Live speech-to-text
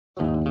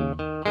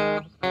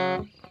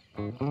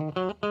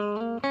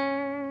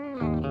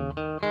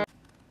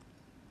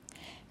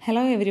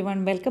Hello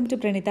everyone, welcome to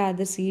Pranita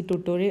Adarsh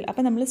tutorial.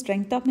 അപ്പോൾ നമ്മൾ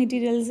strength of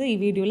materials ഈ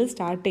വീഡിയോയിൽ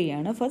സ്റ്റാർട്ട്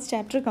ചെയ്യുകയാണ്. ഫസ്റ്റ്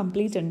ചാപ്റ്റർ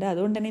കംപ്ലീറ്റ് ഉണ്ട്,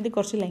 അതുകൊണ്ട് തന്നെ ഇത്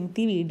കുറച്ച്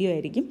ലെങ്തി വീഡിയോ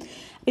ആയിരിക്കും.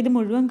 അപ്പോൾ ഇത്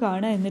മുഴുവൻ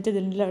കാണുക, എന്നിട്ട്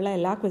ഇതിലുള്ള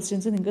എല്ലാ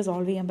ക്വസ്റ്റ്യൻസും നിങ്ങൾക്ക്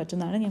സോൾവ് ചെയ്യാൻ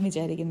പറ്റുമെന്നാണ് ഞാൻ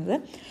വിചാരിക്കുന്നത്.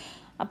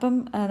 അപ്പം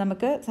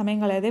നമുക്ക് സമയം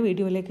കളയാതെ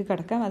വീഡിയോയിലേക്ക്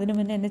കടക്കാം. അതിനു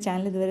മുന്നേ എൻ്റെ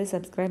ചാനൽ ഇതുവരെ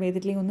സബ്സ്ക്രൈബ്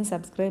ചെയ്തിട്ടില്ലെങ്കിൽ ഒന്ന്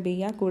സബ്സ്ക്രൈബ്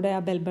ചെയ്യുക, കൂടെ ആ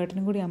ബെൽ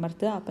ബട്ടണും കൂടി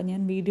അമർത്തുക. അപ്പോൾ ഞാൻ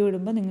വീഡിയോ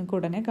ഇടുമ്പോൾ നിങ്ങൾക്ക്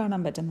ഉടനെ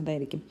കാണാൻ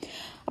പറ്റുന്നതായിരിക്കും.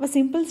 അപ്പോൾ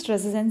സിമ്പിൾ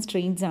സ്ട്രെസ്സസ് ആൻഡ്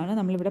സ്ട്രെയിൻസ് ആണ്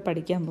നമ്മളിവിടെ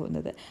പഠിക്കാൻ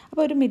പോകുന്നത്.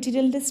 അപ്പോൾ ഒരു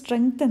മെറ്റീരിയലിൻ്റെ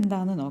സ്ട്രെങ്ത്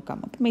എന്താണെന്ന് നോക്കാം.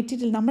 അപ്പോൾ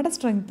മെറ്റീരിയൽ നമ്മുടെ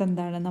സ്ട്രെങ്ത്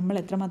എന്താണ്, നമ്മൾ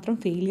എത്രമാത്രം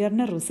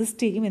ഫെയിലിയറിനെ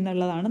റെസിസ്റ്റ് ചെയ്യും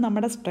എന്നുള്ളതാണ്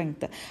നമ്മുടെ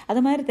സ്ട്രെങ്ത്.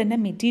 അതുമാതിരി തന്നെ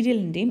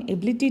മെറ്റീരിയലിൻ്റെയും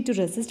എബിലിറ്റി ടു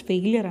റെസിസ്റ്റ്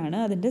ഫെയിലിയറാണ്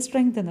അതിൻ്റെ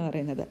സ്ട്രെങ്ത് എന്ന്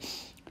പറയുന്നത്.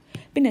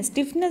 പിന്നെ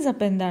സ്റ്റിഫ്നെസ്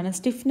അപ്പോൾ എന്താണ്?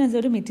 സ്റ്റിഫ്നെസ്,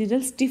 ഒരു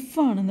മെറ്റീരിയൽ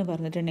സ്റ്റിഫാണെന്ന്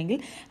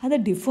പറഞ്ഞിട്ടുണ്ടെങ്കിൽ അത്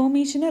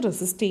ഡിഫോർമേഷനെ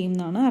റെസിസ്റ്റ് ചെയ്യും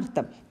എന്നാണ്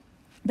അർത്ഥം.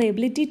 അപ്പോൾ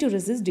എബിലിറ്റി ടു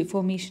റെസിസ്റ്റ്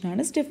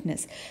ഡിഫോർമേഷനാണ്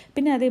സ്റ്റിഫ്നെസ്.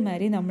 പിന്നെ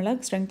അതേമാതിരി നമ്മൾ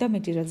സ്ട്രെങ്ത് ഓഫ്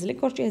മെറ്റീരിയൽസിൽ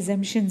കുറച്ച്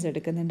എസംഷൻസ്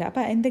എടുക്കുന്നുണ്ട്.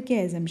 അപ്പോൾ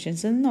എന്തൊക്കെയാണ്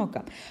എസംഷൻസ് എന്ന്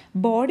നോക്കാം.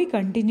 ബോഡി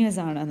കണ്ടിന്യൂസ്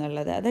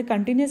ആണെന്നുള്ളത്, അത്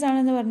കണ്ടിന്യൂസ്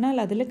ആണെന്ന് പറഞ്ഞാൽ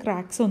അതിൽ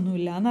ക്രാക്സ്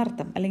ഒന്നുമില്ല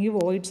എന്നർത്ഥം, അല്ലെങ്കിൽ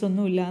വോയിഡ്സ്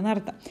ഒന്നുമില്ല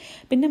എന്നർത്ഥം.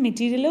 പിന്നെ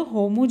മെറ്റീരിയൽ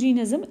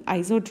ഹോമോജീനസും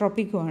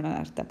ഐസോട്രോപ്പിക്കും ആണ്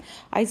അർത്ഥം.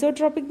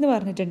 ഐസോട്രോപ്പിക് എന്ന്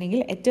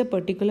പറഞ്ഞിട്ടുണ്ടെങ്കിൽ ഒരു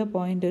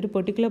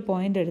പെർട്ടിക്കുലർ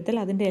പോയിൻ്റ് എടുത്താൽ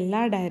അതിൻ്റെ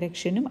എല്ലാ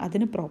ഡയറക്ഷനും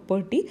അതിന്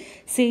പ്രോപ്പർട്ടി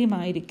സെയിം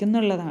ആയിരിക്കും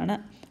എന്നുള്ളതാണ്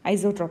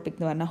ഐസോട്രോപ്പിക്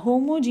എന്ന് പറഞ്ഞാൽ.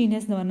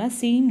 ഹോമോജീനിയസ് എന്ന് പറഞ്ഞാൽ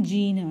സെയിം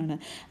ജീനാണ്,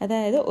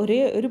 അതായത്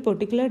ഒരു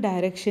പെർട്ടിക്കുലർ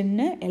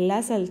ഡയറക്ഷന് എല്ലാ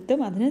സ്ഥലത്തും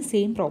അതിന്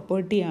സെയിം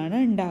പ്രോപ്പർട്ടിയാണ്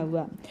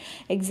ഉണ്ടാവുക.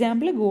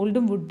 Example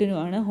ഗോൾഡും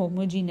വുഡിനുമാണ്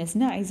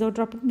ഹോമോജീനിയസിന്.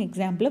 ഐസോട്രോപ്പിക്കിന്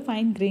example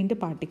fine grained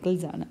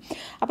particles ആണ്.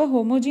 അപ്പോൾ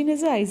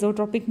ഹോമോജീനിയസ്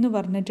ഐസോട്രോപ്പിക് എന്ന്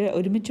പറഞ്ഞിട്ട്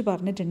ഒരുമിച്ച്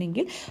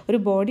പറഞ്ഞിട്ടുണ്ടെങ്കിൽ ഒരു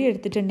ബോഡി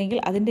എടുത്തിട്ടുണ്ടെങ്കിൽ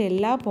അതിൻ്റെ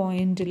എല്ലാ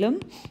പോയിന്റിലും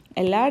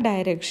എല്ലാ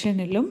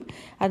ഡയറക്ഷനിലും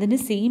അതിന്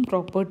സെയിം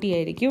പ്രോപ്പർട്ടി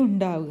ആയിരിക്കും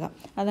ഉണ്ടാവുക.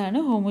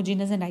 അതാണ്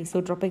ഹോമോജീനിയസ് ആൻഡ്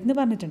ഐസോട്രോപ്പിക് എന്ന്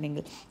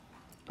പറഞ്ഞിട്ടുണ്ടെങ്കിൽ.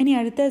 ഇനി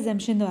അടുത്ത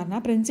അസംഷൻ എന്ന്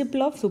പറഞ്ഞാൽ principle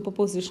of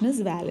superposition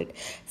is valid.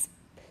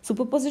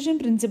 Superposition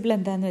principle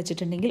എന്താണെന്ന്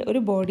വെച്ചിട്ടുണ്ടെങ്കിൽ ഒരു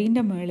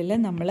ബോഡീൻ്റെ മുകളിൽ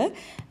നമ്മൾ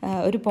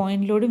ഒരു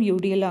പോയിന്റ് ലോഡും യു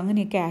ഡി എല്ലോ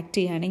അങ്ങനെയൊക്കെ ആക്ട്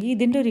ചെയ്യുകയാണെങ്കിൽ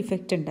ഇതിൻ്റെ ഒരു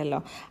ഇഫക്റ്റ് ഉണ്ടല്ലോ,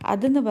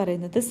 അതെന്ന്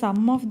പറയുന്നത് some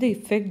of the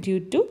effect due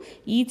to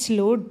each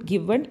load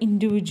given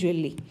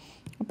individually.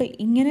 അപ്പോൾ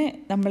ഇങ്ങനെ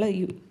നമ്മൾ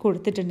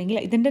കൊടുത്തിട്ടുണ്ടെങ്കിൽ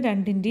ഇതിൻ്റെ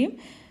രണ്ടിൻ്റെയും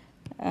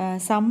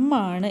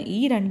സമ്മാണ്, ഈ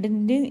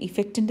രണ്ടിൻ്റെയും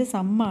ഇഫക്റ്റിൻ്റെ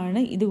സമ്മാണ്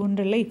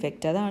ഇതുകൊണ്ടുള്ള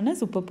ഇഫക്റ്റ്. അതാണ്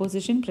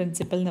സൂപ്പർപോസിഷൻ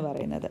പ്രിൻസിപ്പിൾ എന്ന്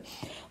പറയുന്നത്.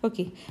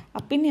 ഓക്കെ,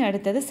 പിന്നെ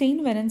അടുത്തത്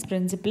സെയിൻറ്റ് വെനൻസ്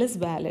പ്രിൻസിപ്പിൾ ഇസ്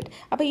വാലിഡ്.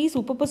 അപ്പോൾ ഈ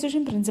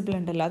സൂപ്പർപോസിഷൻ പ്രിൻസിപ്പിൾ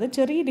ഉണ്ടല്ലോ, അത്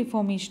ചെറിയ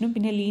ഡിഫോർമേഷനും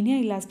പിന്നെ ലീനിയർ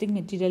ഇലാസ്റ്റിക്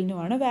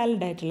മെറ്റീരിയലിനുമാണ്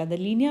വാലിഡ് ആയിട്ടുള്ളത്.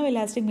 ലീനിയർ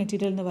ഇലാസ്റ്റിക്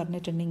മെറ്റീരിയൽ എന്ന്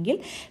പറഞ്ഞിട്ടുണ്ടെങ്കിൽ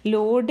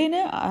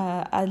ലോഡിന്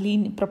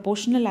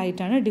പ്രൊപ്പോർഷണൽ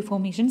ആയിട്ടാണ്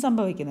ഡിഫോർമേഷൻ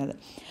സംഭവിക്കുന്നത്.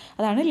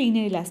 അതാണ്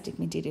ലീനിയർ ഇലാസ്റ്റിക്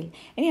മെറ്റീരിയൽ.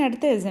 ഇനി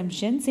അടുത്ത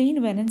assumption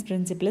saint വെനൻസ്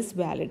principle is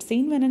valid.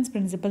 Saint വെനൻസ്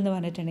principle എന്ന്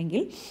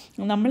പറഞ്ഞിട്ടുണ്ടെങ്കിൽ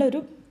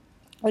നമ്മളൊരു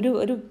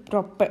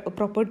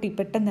പ്രോപ്പർട്ടി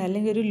പെട്ടെന്ന്,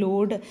 അല്ലെങ്കിൽ ഒരു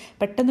ലോഡ്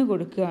പെട്ടെന്ന്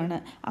കൊടുക്കുകയാണ്,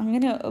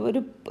 അങ്ങനെ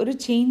ഒരു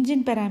ചേഞ്ച്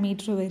ഇൻ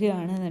പാരാമീറ്റർ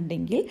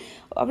വരികയാണെന്നുണ്ടെങ്കിൽ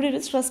അവിടെ ഒരു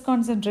സ്ട്രെസ്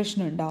കോൺസെൻട്രേഷൻ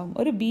ഉണ്ടാകും.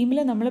 ഒരു ബീമിൽ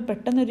നമ്മൾ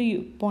പെട്ടെന്നൊരു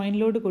പോയിന്റ്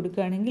ലോഡ്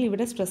കൊടുക്കുകയാണെങ്കിൽ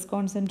ഇവിടെ സ്ട്രെസ്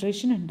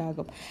കോൺസെൻട്രേഷൻ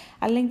ഉണ്ടാകും.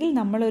 അല്ലെങ്കിൽ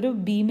നമ്മളൊരു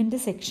ബീമിൻ്റെ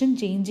സെക്ഷൻ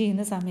ചേഞ്ച്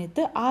ചെയ്യുന്ന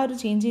സമയത്ത് ആ ഒരു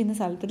ചേഞ്ച് ചെയ്യുന്ന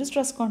സ്ഥലത്തൊരു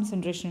സ്ട്രെസ്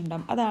കോൺസെൻട്രേഷൻ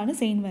ഉണ്ടാകും. അതാണ്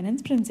സെയിൻറ്റ്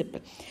വെനൻസ്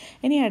പ്രിൻസിപ്പിൾ.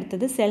 ഇനി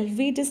അടുത്തത് സെൽഫ്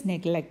വെയ്റ്റ് ഇസ്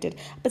നെഗ്ലക്റ്റഡ്.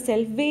 അപ്പോൾ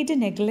സെൽഫ് വെയ്റ്റ്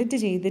നെഗ്ലക്റ്റ്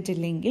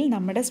ചെയ്തിട്ടില്ലെങ്കിൽ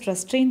നമ്മുടെ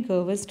സ്ട്രെസ് സ്ട്രെയിൻ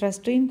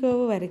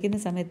കേർവ് വരയ്ക്കുന്ന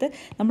സമയത്ത്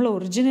നമ്മൾ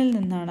ഒറിജിനൽ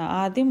നിന്നാണ്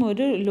ആദ്യം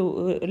ഒരു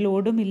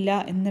ലോഡും ഇല്ല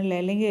എന്നുള്ള,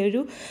 അല്ലെങ്കിൽ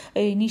ഒരു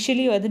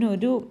ഇനീഷ്യലി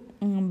അതിനൊരു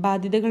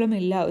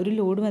ബാധ്യതകളുമില്ല, ഒരു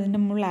ലോഡും അതിൻ്റെ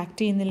മുകളിൽ ആക്ട്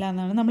ചെയ്യുന്നില്ല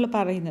എന്നാണ് നമ്മൾ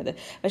പറയുന്നത്.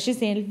 പക്ഷേ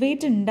സെൽഫ്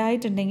വെയ്റ്റ്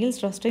ഉണ്ടായിട്ടുണ്ടെങ്കിൽ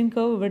സ്ട്രെസ് സ്ട്രെയിൻ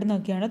കർവ് ഇവിടെ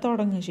നോക്കിയാണ്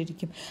തുടങ്ങുക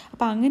ശരിക്കും.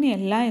 അപ്പോൾ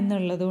അങ്ങനെയല്ല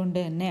എന്നുള്ളത് കൊണ്ട്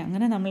തന്നെ,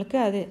 അങ്ങനെ നമ്മൾക്ക്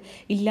അത്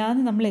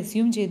ഇല്ലയെന്ന് നമ്മൾ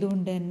അസ്യൂം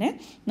ചെയ്തുകൊണ്ട് തന്നെ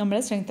നമ്മൾ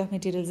സ്ട്രെങ്ത് ഓഫ്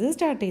മെറ്റീരിയൽസ്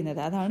സ്റ്റാർട്ട്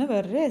ചെയ്യുന്നത്. അതാണ്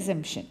വേറൊരു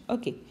അസംഷൻ.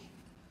 ഓക്കെ,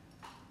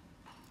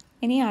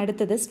 ഇനി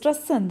അടുത്തത്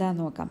സ്ട്രെസ്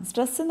എന്താണെന്ന് നോക്കാം.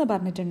 സ്ട്രെസ് എന്ന്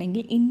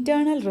പറഞ്ഞിട്ടുണ്ടെങ്കിൽ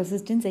ഇൻറ്റേർണൽ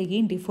റെസിസ്റ്റൻസ്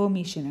അഗെയിൻ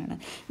ഡിഫോർമേഷനാണ്.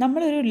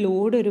 നമ്മളൊരു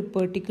ലോഡ് ഒരു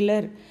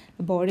പെർട്ടിക്കുലർ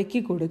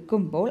ബോഡിക്ക്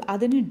കൊടുക്കുമ്പോൾ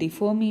അതിന്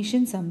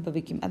ഡിഫോർമേഷൻ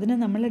സംഭവിക്കും. അതിനെ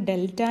നമ്മൾ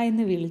ഡെൽറ്റ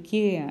എന്ന്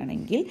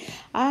വിളിക്കുകയാണെങ്കിൽ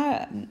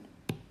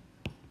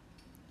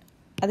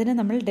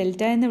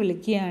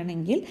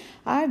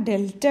ആ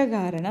ഡെൽറ്റ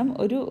കാരണം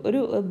ഒരു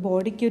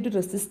ബോഡിക്ക് ഒരു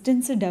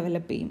റെസിസ്റ്റൻസ്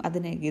ഡെവലപ്പ് ചെയ്യും.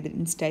 അതിന്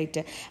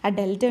എഗെയിൻസ്റ്റായിട്ട് ആ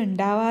ഡെൽറ്റ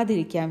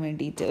ഉണ്ടാവാതിരിക്കാൻ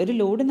വേണ്ടിയിട്ട് ഒരു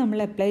ലോഡ്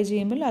നമ്മൾ അപ്ലൈ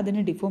ചെയ്യുമ്പോൾ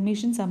അതിന്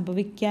ഡിഫോർമേഷൻ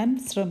സംഭവിക്കാൻ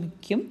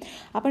ശ്രമിക്കും.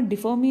 അപ്പം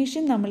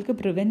ഡിഫോർമേഷൻ നമ്മൾക്ക്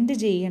പ്രിവെൻറ്റ്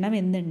ചെയ്യണം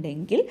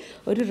എന്നുണ്ടെങ്കിൽ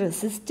ഒരു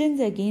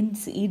റെസിസ്റ്റൻസ്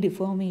അഗെയിൻസ്റ്റ് ഈ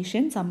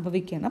ഡിഫോർമേഷൻ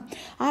സംഭവിക്കണം.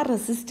 ആ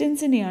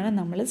റെസിസ്റ്റൻസിനെയാണ്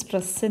നമ്മൾ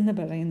സ്ട്രെസ് എന്ന്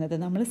പറയുന്നത്.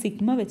 നമ്മൾ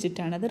സിഗ്മ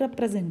വെച്ചിട്ടാണ് അത്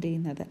റെപ്രസെൻറ്റ്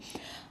ചെയ്യുന്നത്.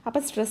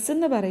 അപ്പോൾ സ്ട്രെസ്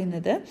എന്ന്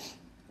പറയുന്നത്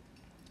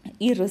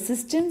ഈ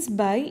റെസിസ്റ്റൻസ്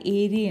ബൈ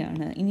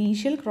ഏരിയയാണ്.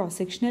 ഇനീഷ്യൽ ക്രോസ്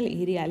സെക്ഷണൽ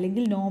ഏരിയ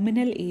അല്ലെങ്കിൽ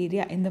നോമിനൽ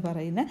ഏരിയ എന്ന്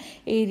പറയുന്ന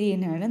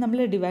ഏരിയനാണ് നമ്മൾ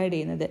ഡിവൈഡ്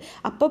ചെയ്യുന്നത്.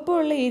 അപ്പോൾ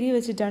ഉള്ള ഏരിയ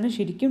വെച്ചിട്ടാണ്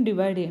ശരിക്കും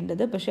ഡിവൈഡ്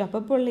ചെയ്യേണ്ടത്. പക്ഷേ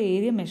അപ്പോൾ ഉള്ള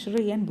ഏരിയ മെഷർ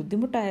ചെയ്യാൻ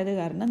ബുദ്ധിമുട്ടായത്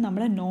കാരണം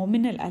നമ്മൾ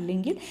നോമിനൽ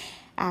അല്ലെങ്കിൽ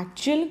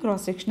ആക്ച്വൽ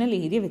ക്രോസ് സെക്ഷണൽ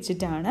ഏരിയ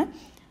വെച്ചിട്ടാണ്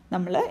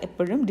നമ്മൾ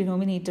എപ്പോഴും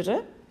ഡിനോമിനേറ്റർ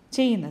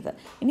ചെയ്യുന്നത്.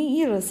 ഇനി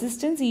ഈ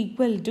റെസിസ്റ്റൻസ്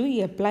ഈക്വൽ ടു ഈ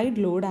അപ്ലൈഡ്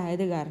ലോഡ്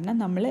ആയത് കാരണം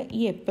നമ്മൾ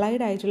ഈ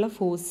അപ്ലൈഡ് ആയിട്ടുള്ള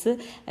ഫോഴ്സ്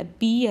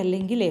പി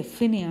അല്ലെങ്കിൽ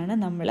എഫിനെയാണ്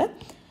നമ്മൾ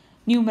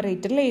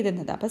ന്യൂമറേറ്ററിൽ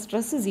എഴുതുന്നത്. അപ്പോൾ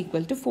stress is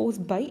equal to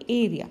force by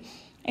area.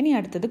 ഇനി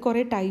അടുത്തത്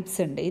കുറേ ടൈപ്സ്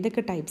ഉണ്ട്.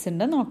 ഇതൊക്കെ ടൈപ്സ്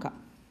ഉണ്ട് നോക്കാം.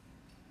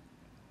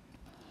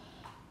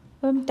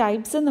 അപ്പം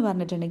ടൈപ്സ് എന്ന്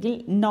പറഞ്ഞിട്ടുണ്ടെങ്കിൽ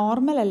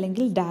നോർമൽ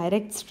അല്ലെങ്കിൽ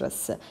ഡയറക്റ്റ്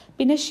സ്ട്രെസ്സ്,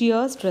 പിന്നെ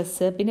ഷിയർ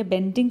സ്ട്രെസ്സ്, പിന്നെ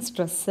bending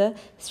stress,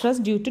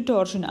 stress due to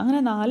torsion, അങ്ങനെ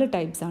 4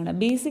 ടൈപ്സ് ആണ്.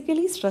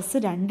 ബേസിക്കലി സ്ട്രെസ്സ്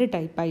 2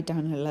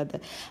 ടൈപ്പായിട്ടാണ് ഉള്ളത്.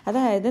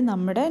 അതായത്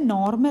നമ്മുടെ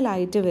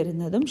നോർമലായിട്ട്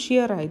വരുന്നതും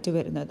ഷിയർ ആയിട്ട്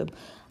വരുന്നതും.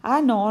 ആ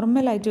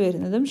നോർമലായിട്ട്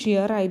വരുന്നതും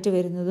ഷിയർ ആയിട്ട്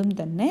വരുന്നതും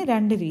തന്നെ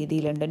 2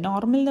 രീതിയിലുണ്ട്.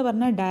 നോർമൽ എന്ന്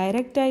പറഞ്ഞാൽ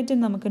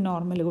ഡയറക്റ്റായിട്ട് നമുക്ക്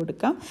നോർമൽ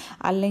കൊടുക്കാം,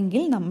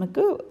 അല്ലെങ്കിൽ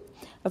നമുക്ക്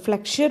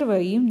ഫ്ലെക്ചർ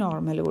വഴിയും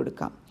നോർമൽ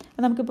കൊടുക്കാം.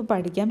 നമുക്കിപ്പോൾ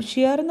പഠിക്കാം.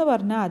 ഷിയർ എന്ന്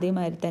പറഞ്ഞാൽ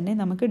അതേമാതിരി തന്നെ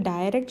നമുക്ക്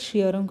ഡയറക്റ്റ്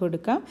ഷിയറും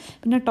കൊടുക്കാം,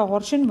 പിന്നെ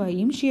ടോർഷൻ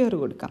വഴിയും ഷിയർ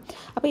കൊടുക്കാം.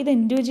 അപ്പോൾ ഇത്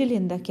ഇൻഡിവിജ്വലി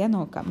എന്തൊക്കെയാണ്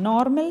നോക്കാം.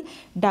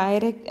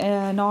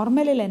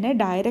 നോർമലിൽ തന്നെ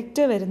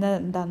ഡയറക്റ്റ് വരുന്നത്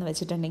എന്താണെന്ന്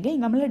വെച്ചിട്ടുണ്ടെങ്കിൽ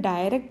നമ്മൾ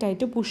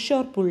ഡയറക്റ്റായിട്ട് പുഷ്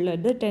ഓർ പുള്ള്,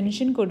 ഇത്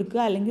ടെൻഷൻ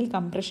കൊടുക്കുക അല്ലെങ്കിൽ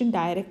കംപ്രഷൻ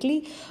ഡയറക്റ്റ്ലി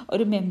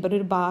ഒരു മെമ്പർ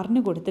ഒരു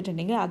ബാറിന്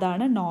കൊടുത്തിട്ടുണ്ടെങ്കിൽ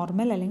അതാണ്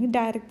നോർമൽ അല്ലെങ്കിൽ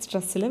ഡയറക്റ്റ്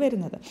സ്ട്രെസ്സിൽ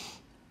വരുന്നത്,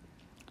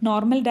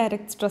 നോർമൽ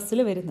ഡയറക്റ്റ്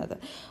സ്ട്രെസ്സിൽ വരുന്നത്.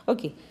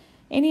 ഓക്കെ,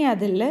 ഇനി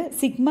അതിൽ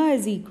sigma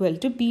is equal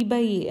to P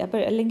by A.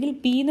 അപ്പോൾ അല്ലെങ്കിൽ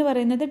പി എന്ന്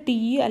പറയുന്നത് ടി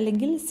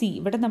അല്ലെങ്കിൽ സി,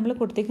 ഇവിടെ നമ്മൾ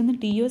കൊടുത്തേക്കുന്ന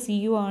ടിയോ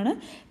സിയോ ആണ്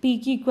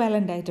പിക്ക്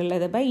ഈക്വാലൻ്റ്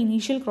ആയിട്ടുള്ളത് by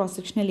initial cross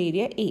sectional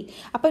area A.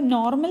 അപ്പോൾ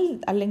നോർമൽ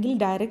അല്ലെങ്കിൽ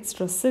ഡയറക്റ്റ്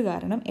സ്ട്രെസ്സ്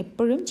കാരണം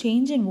എപ്പോഴും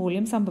ചേഞ്ച് ഇൻ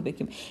വോളിയം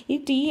സംഭവിക്കും.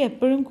 ഈ ടി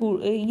എപ്പോഴും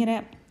ഇങ്ങനെ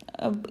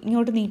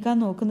ഇങ്ങോട്ട് നീക്കാൻ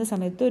നോക്കുന്ന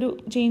സമയത്ത് ഒരു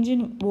ചേഞ്ച്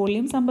ഇൻ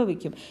വോളിയം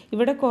സംഭവിക്കും.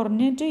 ഇവിടെ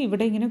കുറഞ്ഞിട്ട്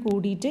ഇവിടെ ഇങ്ങനെ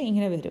കൂടിയിട്ട്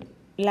ഇങ്ങനെ വരും.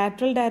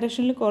 ലാറ്ററൽ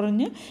ഡയറക്ഷനിൽ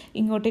കുറഞ്ഞ്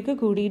ഇങ്ങോട്ടേക്ക്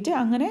കൂടിയിട്ട്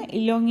അങ്ങനെ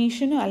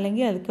ഇലോങ്ങേഷനോ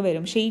അല്ലെങ്കിൽ അതൊക്കെ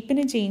വരും.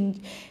 ഷേപ്പിന്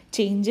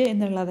ചേഞ്ച്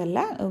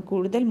എന്നുള്ളതല്ല,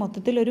 കൂടുതൽ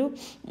മൊത്തത്തിലൊരു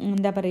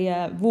എന്താ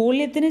പറയുക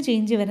വോള്യത്തിന്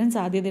ചേഞ്ച് വരാൻ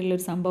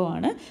സാധ്യതയുള്ളൊരു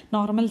സംഭവമാണ്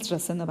നോർമൽ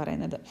സ്ട്രെസ് എന്ന്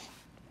പറയുന്നത്.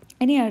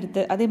 ഇനി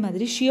അടുത്ത്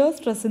അതേമാതിരി ഷിയർ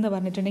സ്ട്രെസ് എന്ന്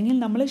പറഞ്ഞിട്ടുണ്ടെങ്കിൽ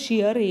നമ്മൾ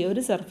ഷിയർ ചെയ്യുക,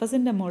 ഒരു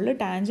സർഫസിൻ്റെ മുകളിൽ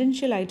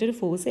ടാൻജൻഷ്യൽ ആയിട്ടൊരു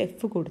ഫോഴ്സ്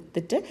എഫ്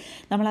കൊടുത്തിട്ട്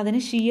നമ്മൾ അതിനെ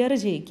ഷിയർ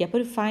ചെയ്യിക്കുക. അപ്പോൾ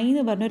ഒരു ഫൈ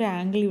എന്ന് പറഞ്ഞൊരു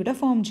ആംഗിൾ ഇവിടെ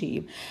ഫോം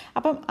ചെയ്യും.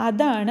 അപ്പം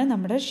അതാണ്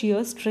നമ്മുടെ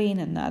ഷിയർ സ്ട്രെയിൻ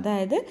എന്ന്,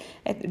 അതായത്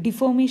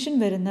ഡിഫോർമേഷൻ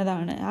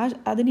വരുന്നതാണ്,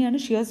 അതിനെയാണ്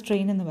ഷിയർ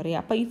സ്ട്രെയിൻ എന്ന്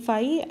പറയുക. അപ്പോൾ ഈ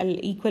phi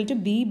equal to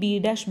B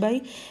dash by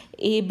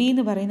A B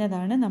എന്ന്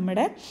പറയുന്നതാണ്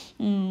നമ്മുടെ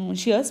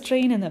ഷിയർ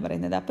സ്ട്രെയിൻ എന്ന്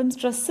പറയുന്നത്. അപ്പം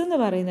സ്ട്രെസ് എന്ന്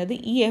പറയുന്നത്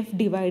ഈ എഫ്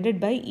ഡിവൈഡഡ്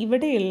ബൈ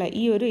ഇവിടെയുള്ള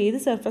ഈ ഒരു ഏത്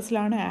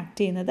സർഫസിലാണ് ആക്ട്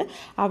ചെയ്യുന്നത്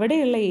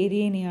അവിടെയുള്ള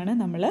ഏരിയനെയാണ്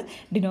നമ്മൾ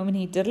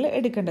ഡിനോമിനേറ്ററിൽ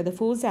എടുക്കേണ്ടത്,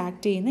 ഫോഴ്സ്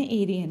ആക്ട് ചെയ്യുന്ന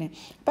ഏരിയനെ.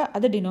 അപ്പോൾ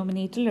അത്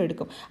ഡിനോമിനേറ്ററിൽ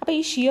എടുക്കും. അപ്പോൾ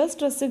ഈ ഷിയർ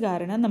സ്ട്രെസ്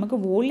കാരണം നമുക്ക്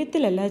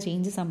വോള്യത്തിലല്ല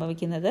ചേഞ്ച്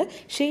സംഭവിക്കുന്നത്,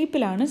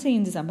 ഷേപ്പിലാണ്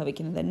ചേഞ്ച്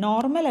സംഭവിക്കുന്നത്.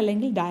 നോർമൽ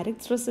അല്ലെങ്കിൽ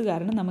ഡയറക്റ്റ് സ്ട്രെസ്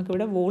കാരണം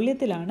നമുക്കിവിടെ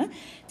വോള്യത്തിലാണ്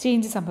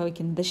ചേഞ്ച്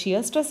സംഭവിക്കുന്നത്,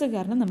 ഷിയർ സ്ട്രെസ്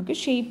കാരണം നമുക്ക്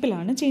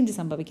ഷേപ്പിലാണ് ചേഞ്ച്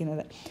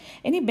സംഭവിക്കുന്നത്.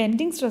 ഇനി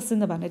ബെൻഡിങ് സ്ട്രെസ്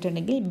എന്ന്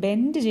പറഞ്ഞിട്ടുണ്ടെങ്കിൽ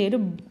ബെൻഡ് ചെയ്ത്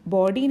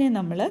ബോഡീനെ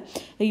നമ്മൾ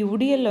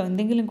UDLോ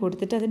എന്തെങ്കിലും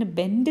കൊടുത്തിട്ട് അതിനെ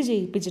ബെൻഡ്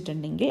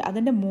ചെയ്യിപ്പിച്ചിട്ടുണ്ടെങ്കിൽ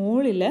അതിൻ്റെ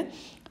മുകളിൽ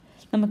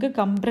നമുക്ക്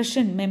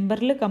കംപ്രഷൻ,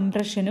 മെമ്പറിൽ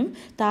കംപ്രഷനും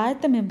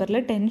താഴത്തെ മെമ്പറിൽ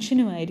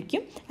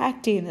ടെൻഷനുമായിരിക്കും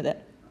ആക്ട് ചെയ്യുന്നത്.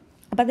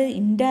 അപ്പോൾ അത്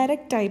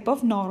ഇൻഡയറക്റ്റ് ടൈപ്പ്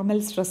ഓഫ് നോർമൽ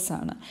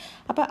സ്ട്രെസ്സാണ്.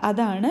 അപ്പോൾ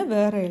അതാണ്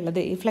വേറെ ഉള്ളത്,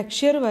 ഈ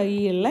ഫ്ലെക്ചർ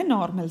വഴിയുള്ള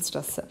നോർമൽ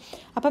സ്ട്രെസ്സ്.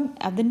 അപ്പം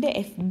അതിൻ്റെ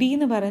FB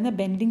എന്ന് പറയുന്ന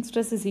bending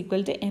stress is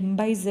equal to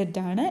M/Z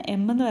ആണ്.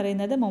 M എന്ന്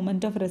പറയുന്നത്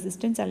മൊമെൻറ്റ് ഓഫ്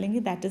റെസിസ്റ്റൻസ്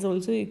അല്ലെങ്കിൽ that is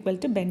also equal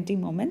to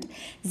bending moment.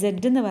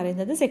 Z എന്ന്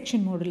പറയുന്നത്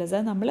സെക്ഷൻ മോഡുലസ്,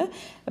 അത് നമ്മൾ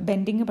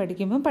ബെൻഡിങ്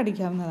പഠിക്കുമ്പോൾ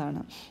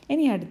പഠിക്കാവുന്നതാണ്.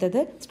 ഇനി അടുത്തത്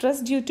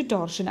സ്ട്രെസ് ഡ്യൂ ടു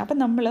ടോർഷൻ. അപ്പം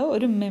നമ്മൾ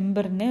ഒരു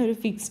മെമ്പറിനെ, ഒരു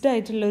ഫിക്സ്ഡ്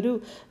ആയിട്ടുള്ള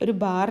ഒരു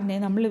ബാറിനെ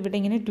നമ്മൾ ഇവിടെ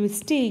ഇങ്ങനെ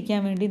ട്വിസ്റ്റ്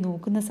ചെയ്യിക്കാൻ വേണ്ടി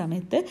നോക്കുന്ന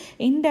സമയത്ത്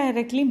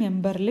ഇൻഡയറക്റ്റ്ലി മെമ്പറിൽ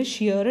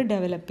ഷിയർ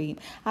ഡെവലപ്പ് ചെയ്യും.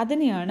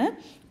 അതിനെയാണ്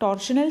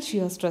ടോർഷണൽ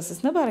ഷിയർ സ്ട്രെസ്സസ്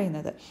എന്ന്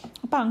പറയുന്നത്.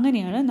 അപ്പോൾ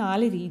അങ്ങനെയാണ്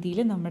 4 രീതിയിൽ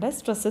നമ്മുടെ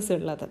സ്ട്രെസ്സസ്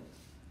ഉള്ളത്.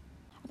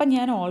 അപ്പം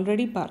ഞാൻ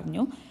ഓൾറെഡി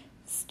പറഞ്ഞു,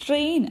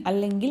 സ്ട്രെയിൻ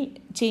അല്ലെങ്കിൽ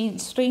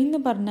സ്ട്രെയിൻ എന്ന്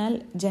പറഞ്ഞാൽ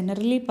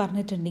ജനറലി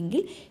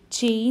പറഞ്ഞിട്ടുണ്ടെങ്കിൽ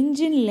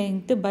change in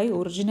length by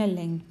original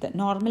length.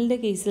 നോർമലിൻ്റെ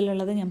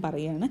കേസിലുള്ളത് ഞാൻ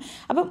പറയുകയാണ്.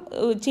 അപ്പം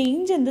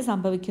ചേഞ്ച് എന്ത്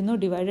സംഭവിക്കുന്നു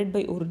ഡിവൈഡഡ്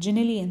ബൈ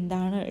ഒറിജിനലി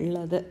എന്താണ്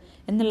ഉള്ളത്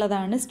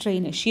എന്നുള്ളതാണ്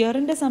സ്ട്രെയിൻ.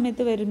 ഷിയറിൻ്റെ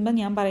സമയത്ത് വരുമ്പോൾ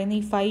ഞാൻ പറയുന്ന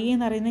ഈ ഫൈ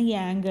എന്ന് പറയുന്ന ഈ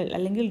ആംഗിൾ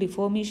അല്ലെങ്കിൽ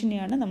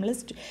ഡിഫോർമേഷനെയാണ് നമ്മൾ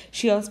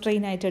ഷിയർ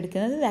സ്ട്രെയിൻ ആയിട്ട്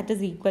എടുക്കുന്നത്. That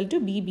is equal to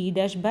B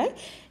dash by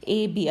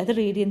AB, അത്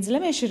റേഡിയൻസിൽ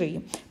മെഷർ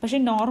ചെയ്യും. പക്ഷേ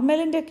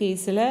നോർമലിൻ്റെ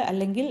കേസിൽ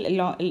അല്ലെങ്കിൽ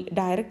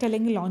ഡയറക്റ്റ്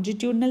അല്ലെങ്കിൽ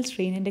ലോഞ്ചിറ്റ്യൂഡിനൽ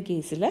സ്ട്രെയിനിൻ്റെ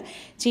കേസിൽ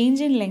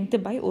change in length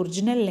by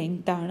original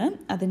length ആണ്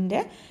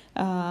അതിൻ്റെ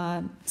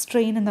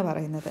സ്ട്രെയിൻ എന്ന്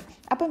പറയുന്നത്.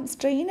 അപ്പം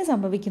സ്ട്രെയിന്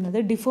സംഭവിക്കുന്നത്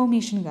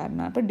ഡിഫോർമേഷൻ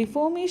കാരണമാണ്. അപ്പോൾ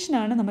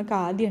ഡിഫോർമേഷനാണ് നമുക്ക്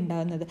ആദ്യം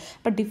ഉണ്ടാകുന്നത്.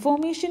 അപ്പോൾ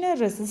ഡിഫോർമേഷനെ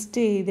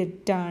റെസിസ്റ്റ്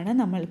ചെയ്തിട്ടാണ്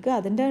നമ്മൾക്ക്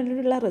അതിൻ്റെ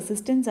ഉള്ള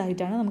റെസിസ്റ്റൻസ്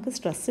ആയിട്ടാണ് നമുക്ക്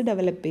സ്ട്രെസ്സ്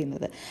ഡെവലപ്പ്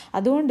ചെയ്യുന്നത്.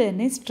 അതുകൊണ്ട്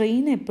തന്നെ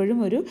സ്ട്രെയിൻ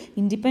എപ്പോഴും ഒരു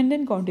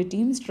ഇൻഡിപെൻഡൻറ്റ്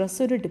ക്വാണ്ടിറ്റിയും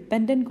സ്ട്രെസ് ഒരു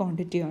ഡിപ്പെൻഡൻറ്റ്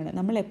ക്വാണ്ടിറ്റിയുമാണ്.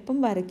 നമ്മൾ എപ്പം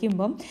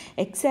വരയ്ക്കുമ്പം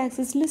X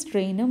ആക്സിസിൽ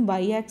സ്ട്രെയിനും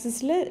Y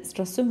ആക്സിസിൽ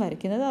സ്ട്രെസ്സും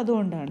വരയ്ക്കുന്നത്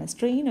അതുകൊണ്ടാണ്.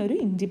 സ്ട്രെയിൻ ഒരു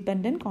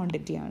ഇൻഡിപെൻഡൻറ്റ്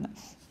ക്വാണ്ടിറ്റിയാണ്.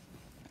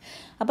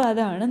 അപ്പോൾ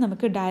അതാണ്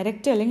നമുക്ക്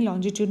ഡയറക്റ്റ് അല്ലെങ്കിൽ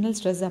ലോഞ്ചിറ്റ്യൂഡിനൽ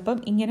സ്ട്രെസ്. അപ്പം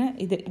ഇങ്ങനെ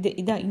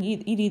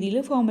ഈ രീതിയിൽ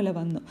ഫോർമുല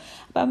വന്നു.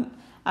 അപ്പം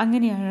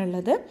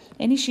അങ്ങനെയാണുള്ളത്.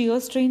 ഇനി ഷിയർ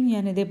സ്ട്രെയിൻ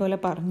ഞാൻ ഇതേപോലെ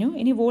പറഞ്ഞു.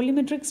 ഇനി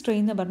വോള്യൂമെട്രിക്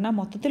സ്ട്രെയിൻ എന്ന് പറഞ്ഞാൽ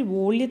മൊത്തത്തിൽ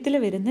വോള്യത്തിൽ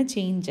വരുന്ന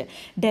change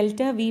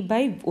ΔV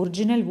by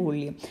original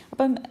volume.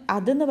 അപ്പം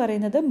അതെന്ന്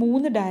പറയുന്നത്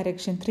 3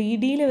 ഡയറക്ഷൻ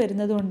 3Dയിൽ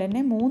വരുന്നത് കൊണ്ട്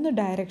തന്നെ 3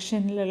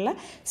 ഡയറക്ഷനിലുള്ള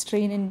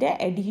സ്ട്രെയിനിൻ്റെ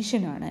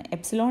എഡീഷനാണ്.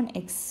 Epsilon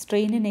X,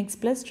 strain in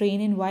X plus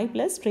strain in Y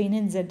plus strain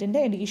in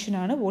Zൻ്റെ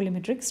എഡീഷനാണ്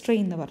volumetric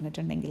strain എന്ന്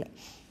പറഞ്ഞിട്ടുണ്ടെങ്കിൽ.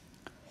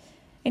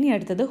 ഇനി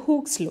അടുത്തത്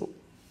ഹൂക്സ് ലോ.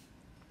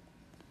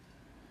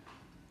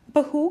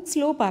 അപ്പോൾ ഹൂക്സ്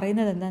ലോ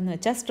പറയുന്നത് എന്താണെന്ന്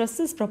വെച്ചാൽ stress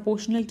is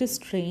proportional to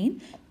strain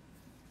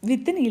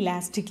within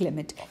elastic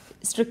limit.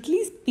 Strictly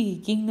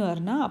speaking എന്ന്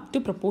പറഞ്ഞാൽ അപ് ടു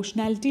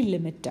പ്രൊപ്പോർഷണാലിറ്റി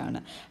ലിമിറ്റാണ്.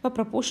 അപ്പോൾ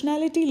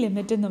പ്രൊപ്പോർഷണാലിറ്റി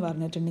ലിമിറ്റ് എന്ന്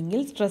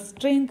പറഞ്ഞിട്ടുണ്ടെങ്കിൽ സ്ട്രെസ്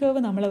സ്ട്രെയിൻ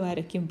കർവ് നമ്മൾ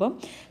വരയ്ക്കുമ്പം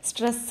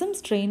സ്ട്രെസ്സും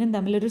സ്ട്രെയിനും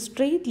തമ്മിലൊരു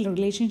സ്ട്രെയിറ്റ്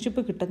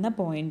റിലേഷൻഷിപ്പ് കിട്ടുന്ന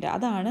പോയിൻ്റ്,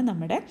 അതാണ്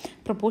നമ്മുടെ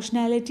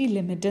പ്രൊപ്പോർഷണാലിറ്റി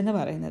ലിമിറ്റ് എന്ന്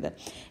പറയുന്നത്.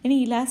 ഇനി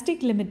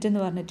ഇലാസ്റ്റിക് ലിമിറ്റ്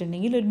എന്ന്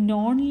പറഞ്ഞിട്ടുണ്ടെങ്കിൽ ഒരു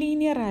നോൺ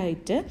ലീനിയർ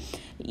ആയിട്ട്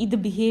ഇത്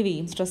ബിഹേവ്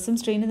ചെയ്യും. സ്ട്രെസ്സും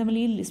സ്ട്രെയിനും തമ്മിൽ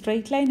ഈ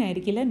സ്ട്രെയിറ്റ് ലൈൻ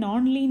ആയിരിക്കില്ല,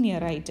 നോൺ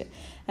ലീനിയർ ആയിട്ട്,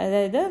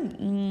 അതായത്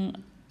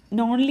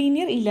നോൺ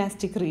ലീനിയർ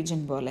ഇലാസ്റ്റിക് റീജിയൻ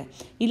പോലെ.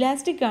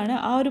 ഇലാസ്റ്റിക് ആണ്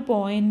ആ ഒരു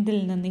പോയിന്റിൽ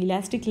നിന്ന്,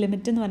 ഇലാസ്റ്റിക്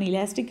ലിമിറ്റ് എന്ന് പറഞ്ഞാൽ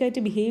ഇലാസ്റ്റിക്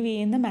ആയിട്ട് ബിഹേവ്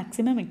ചെയ്യുന്ന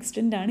മാക്സിമം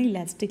എക്സ്റ്റെൻ്റ് ആണ്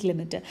ഇലാസ്റ്റിക്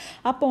ലിമിറ്റ്.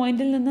 ആ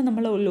പോയിന്റിൽ നിന്ന്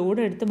നമ്മൾ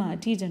ലോഡ് എടുത്ത്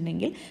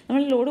മാറ്റിയിട്ടുണ്ടെങ്കിൽ,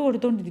 നമ്മൾ ലോഡ്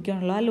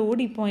കൊടുത്തുകൊണ്ടിരിക്കുകയാണല്ലോ, ആ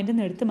ലോഡ് ഈ പോയിന്റിൽ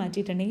നിന്ന് എടുത്ത്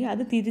മാറ്റിയിട്ടുണ്ടെങ്കിൽ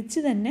അത്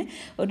തിരിച്ച് തന്നെ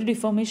ഒരു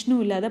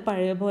ഡിഫോർമേഷനും ഇല്ലാതെ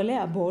പഴയ പോലെ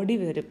ആ ബോഡി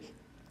വരും.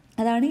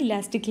 അതാണ്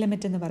ഇലാസ്റ്റിക്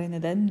ലിമിറ്റ് എന്ന്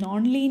പറയുന്നത്.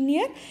 നോൺ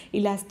ലീനിയർ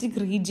ഇലാസ്റ്റിക്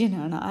റീജിയൻ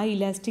ആണ്. ആ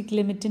ഇലാസ്റ്റിക്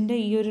ലിമിറ്റിൻ്റെ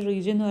ഈ ഒരു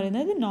റീജിയൻ എന്ന്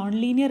പറയുന്നത് നോൺ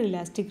ലീനിയർ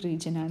ഇലാസ്റ്റിക്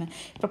റീജിയൻ ആണ്.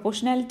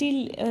 പ്രൊപ്പോർഷണാലിറ്റി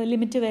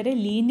ലിമിറ്റ് വരെ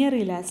ലീനിയർ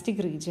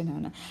ഇലാസ്റ്റിക് റീജിയൻ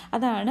ആണ്.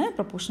 അതാണ്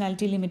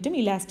പ്രൊപ്പോർഷണാലിറ്റി ലിമിറ്റും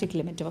ഇലാസ്റ്റിക്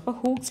ലിമിറ്റും. അപ്പോൾ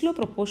ഹൂക്സ് ലോ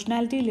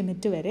പ്രൊപ്പോർഷണാലിറ്റി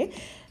ലിമിറ്റ് വരെ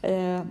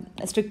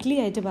സ്ട്രിക്ട്ലി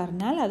ആയിട്ട്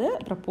പറഞ്ഞാൽ അത്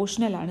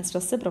പ്രൊപ്പോർഷണൽ ആണ്.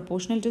 സ്ട്രെസ്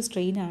പ്രൊപ്പോർഷണൽ ടു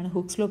സ്ട്രെയിൻ ആണ്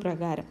ഹൂക്സ് ലോ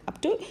പ്രകാരം,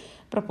 up to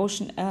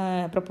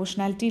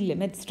proportionality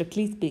limit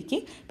strictly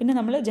speaking. പിന്നെ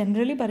നമ്മൾ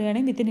ജനറലി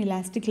പറയുകയാണെങ്കിൽ വിത്തിൻ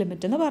ഇലാസ്റ്റിക്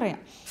ലിമിറ്റ് എന്ന് പറയാം.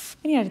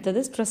 ഇനി അടുത്തത്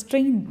സ്ട്രെസ്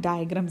സ്ട്രെയിൻ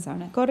ഡയഗ്രംസ്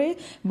ആണ്. കുറേ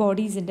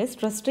ബോഡീസിൻ്റെ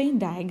സ്ട്രെസ് സ്ട്രെയിൻ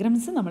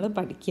ഡയഗ്രംസ് നമ്മൾ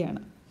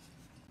പഠിക്കുകയാണ്.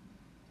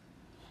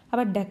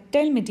 അപ്പോൾ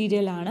ഡക്റ്റൈൽ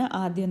മെറ്റീരിയൽ ആണ്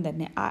ആദ്യം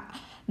തന്നെ.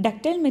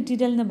 ഡക്റ്റൈൽ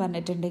മെറ്റീരിയൽ എന്ന്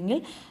പറഞ്ഞിട്ടുണ്ടെങ്കിൽ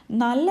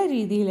നല്ല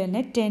രീതിയിൽ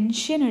തന്നെ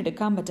ടെൻഷൻ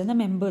എടുക്കാൻ പറ്റുന്ന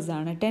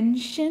മെമ്പേഴ്സാണ്.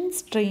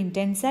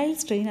 ടെൻസൈൽ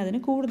സ്ട്രെയിൻ അതിന്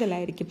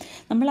കൂടുതലായിരിക്കും.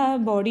 നമ്മൾ ആ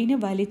ബോഡീനെ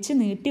വലിച്ച്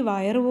നീട്ടി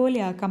വയറ് പോലെ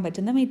ആക്കാൻ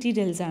പറ്റുന്ന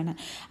മെറ്റീരിയൽസാണ്.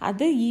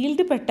 അത്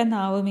ഈൽഡ്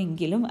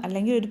പെട്ടെന്നാവുമെങ്കിലും,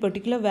 അല്ലെങ്കിൽ ഒരു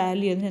പെർട്ടിക്കുലർ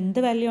വാല്യൂ, അതിന് എന്ത്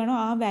വാല്യൂ ആണോ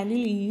ആ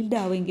വാല്യൂയിൽ ഈൽഡ്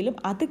ആവുമെങ്കിലും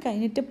അത്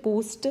കഴിഞ്ഞിട്ട്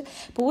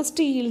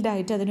പോസ്റ്റ്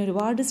ഈൽഡായിട്ട് അതിന്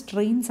ഒരുപാട്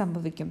സ്ട്രെയിൻ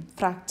സംഭവിക്കും.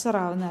 ഫ്രാക്ചർ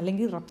ആവുന്ന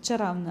അല്ലെങ്കിൽ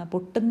റപ്ചർ ആവുന്ന,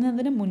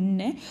 പൊട്ടുന്നതിന്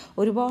മുന്നേ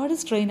ഒരുപാട്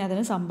സ്ട്രെയിൻ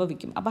അതിന്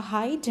സംഭവിക്കും. അപ്പോൾ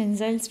ഹൈ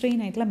ടെൻസൈൽ സ്ട്രെയിൻ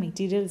ആയിട്ടുള്ള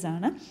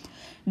മെറ്റീരിയൽസാണ്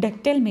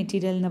ഡക്റ്റൈൽ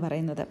മെറ്റീരിയൽ എന്ന്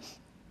പറയുന്നത്.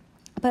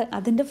 അപ്പോൾ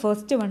അതിൻ്റെ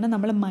ഫസ്റ്റ് വൺ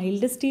നമ്മൾ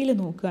മൈൽഡ് സ്റ്റീൽ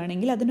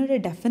നോക്കുകയാണെങ്കിൽ അതിനൊരു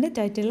ഡെഫിനറ്റ്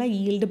ആയിട്ടുള്ള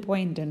ഈൽഡ്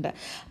പോയിൻ്റ് ഉണ്ട്.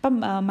 അപ്പം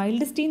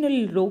മൈൽഡ് സ്റ്റീൽ ഒരു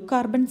ലോ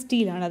കാർബൺ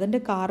സ്റ്റീലാണ്. അതിൻ്റെ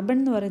കാർബൺ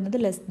എന്ന് പറയുന്നത്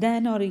less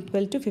than or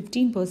equal to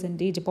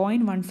 15%,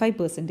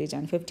 0.15%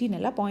 ആണ്. 15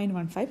 അല്ല,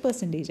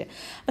 0.15%.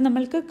 അപ്പം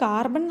നമ്മൾക്ക്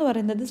കാർബൺ എന്ന്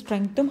പറയുന്നത്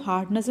സ്ട്രെങ്ത്തും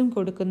ഹാർഡ്നെസ്സും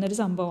കൊടുക്കുന്നൊരു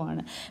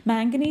സംഭവമാണ്.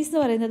 മാംഗനീസ്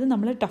എന്ന് പറയുന്നത്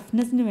നമ്മൾ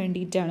ടഫ്നെസ്സിന്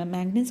വേണ്ടിയിട്ടാണ്.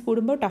 മാംഗനീസ്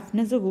കൂടുമ്പോൾ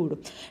ടഫ്നെസ്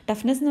കൂടും.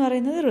 ടഫ്നെസ് എന്ന്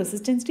പറയുന്നത്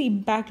റെസിസ്റ്റൻസ് ടു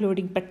ഇമ്പാക്ട്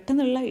ലോഡിങ്,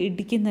 പെട്ടെന്നുള്ള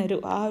ഇടിക്കുന്ന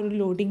ആ ഒരു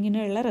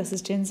ലോഡിങ്ങിനുള്ള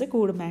റെസിസ്റ്റൻസ്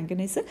കൂടും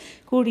മാംഗനീസ്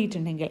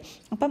കൂടിയിട്ടുണ്ടെങ്കിൽ.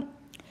 അപ്പം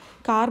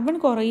കാർബൺ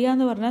കുറയുക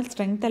എന്ന് പറഞ്ഞാൽ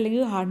സ്ട്രെങ്ത്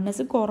അല്ലെങ്കിൽ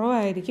ഹാർഡ്നെസ്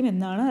കുറവായിരിക്കും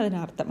എന്നാണ്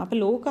അതിനർത്ഥം. അപ്പോൾ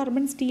ലോ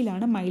കാർബൺ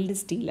സ്റ്റീലാണ് മൈൽഡ്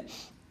സ്റ്റീൽ.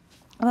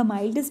 അപ്പോൾ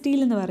മൈൽഡ്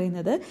സ്റ്റീൽ എന്ന്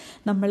പറയുന്നത്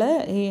നമ്മൾ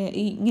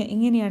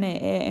ഇങ്ങനെയാണ്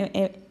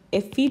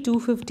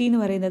FE250 എന്ന്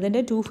പറയുന്നതിൻ്റെ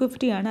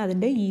 250 ആണ്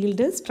അതിൻ്റെ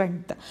ഈൽഡ്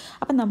സ്ട്രെങ്ത്ത്.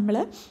 അപ്പം നമ്മൾ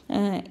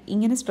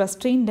ഇങ്ങനെ സ്ട്രെസ്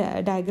സ്ട്രെയിൻ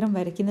ഡയഗ്രാം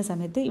വരയ്ക്കുന്ന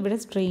സമയത്ത് ഇവിടെ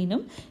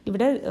സ്ട്രെയിനും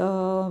ഇവിടെ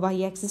വൈ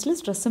ആക്സിസിൽ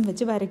സ്ട്രെസ്സും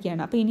വെച്ച്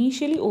വരയ്ക്കുകയാണ്. അപ്പോൾ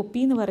ഇനീഷ്യലി OP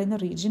എന്ന് പറയുന്ന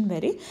റീജിയൻ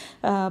വരെ,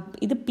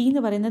 ഇത് P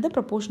എന്ന് പറയുന്നത്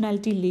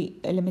പ്രൊപ്പോർഷണാലിറ്റി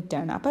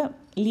ലിമിറ്റാണ്. അപ്പോൾ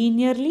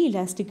ലീനിയർലി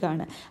ഇലാസ്റ്റിക്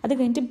ആണ്. അത്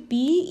കഴിഞ്ഞിട്ട്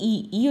PE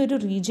ഈ ഒരു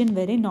റീജിയൻ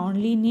വരെ നോൺ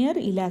ലീനിയർ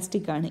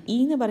ഇലാസ്റ്റിക് ആണ്. E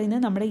എന്ന്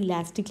പറയുന്നത് നമ്മുടെ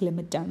ഇലാസ്റ്റിക്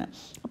ലിമിറ്റാണ്.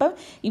 അപ്പം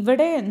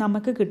ഇവിടെ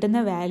നമുക്ക് കിട്ടുന്ന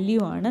വാല്യൂ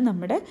ആണ്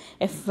നമ്മുടെ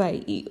FY,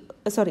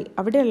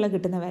 അവിടെയുള്ള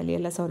കിട്ടുന്ന വാല്യൂ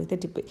അല്ല,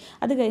 തെറ്റിപ്പോയി.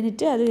 അത്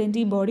കഴിഞ്ഞിട്ട്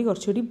ഈ ബോഡി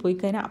കുറച്ചുകൂടി പോയി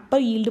കഴിഞ്ഞാൽ അപ്പർ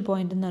ഈൽഡ്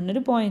പോയിൻ്റ് എന്ന്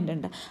പറഞ്ഞൊരു പോയിൻ്റ്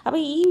ഉണ്ട്. അപ്പോൾ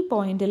ഈ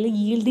പോയിൻ്റിൽ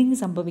ഈൽഡിങ്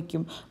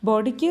സംഭവിക്കും.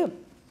 ബോഡിക്ക്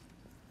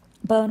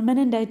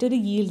പെർമനൻ്റ് ആയിട്ടൊരു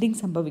ഈൽഡിങ്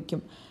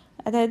സംഭവിക്കും.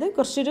 അതായത്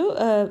കുറച്ചൊരു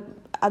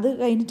അത്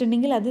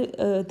കഴിഞ്ഞിട്ടുണ്ടെങ്കിൽ അത്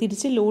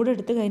തിരിച്ച് ലോഡ്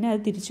എടുത്ത് കഴിഞ്ഞാൽ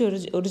അത് തിരിച്ച്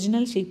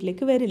ഒറിജിനൽ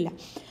ഷേപ്പിലേക്ക് വരില്ല.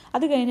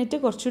 അത് കഴിഞ്ഞിട്ട്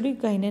കുറച്ചുകൂടി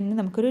കഴിഞ്ഞാൽ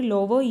നമുക്കൊരു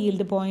ലോവർ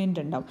ഈൽഡ്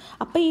പോയിൻ്റ് ഉണ്ടാവും.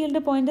 അപ്പോൾ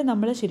ഈൽഡ് പോയിൻ്റ്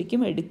നമ്മൾ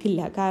ശരിക്കും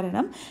എടുക്കില്ല.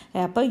 കാരണം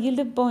അപ്പോൾ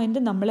ഈൽഡ് പോയിൻ്റ്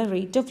നമ്മളെ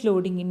റേറ്റ് ഓഫ്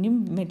ലോഡിങ്ങിനും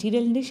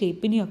മെറ്റീരിയലിൻ്റെ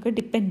ഷേപ്പിനെയും ഒക്കെ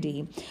ഡിപ്പെൻഡ്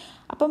ചെയ്യും.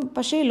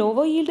 പക്ഷേ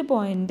ലോവർ ഈൽഡ്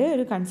പോയിൻ്റ്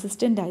ഒരു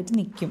കൺസിസ്റ്റൻ്റ് ആയിട്ട്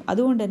നിൽക്കും.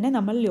 അതുകൊണ്ട് തന്നെ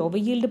നമ്മൾ ലോവർ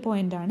ഈൽഡ്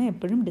പോയിൻ്റാണ്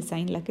എപ്പോഴും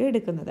ഡിസൈനിലൊക്കെ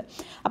എടുക്കുന്നത്.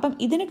 അപ്പം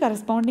ഇതിന്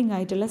കറസ്പോണ്ടിങ്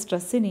ആയിട്ടുള്ള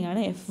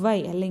സ്ട്രെസ്സിനെയാണ് FY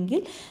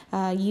അല്ലെങ്കിൽ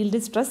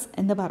ഈൽഡ് സ്ട്രെസ്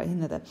എന്ന്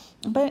പറയുന്നത്.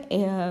 അപ്പോൾ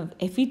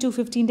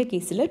FE250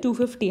 കേസിൽ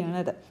 250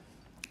 ആണത്.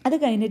 അത്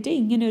കഴിഞ്ഞിട്ട്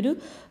ഇങ്ങനൊരു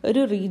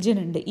റീജിയൻ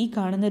ഉണ്ട്. ഈ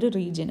കാണുന്നൊരു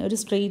റീജിയൻ ഒരു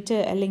സ്ട്രെയിറ്റ്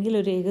അല്ലെങ്കിൽ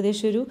ഒരു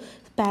ഏകദേശം ഒരു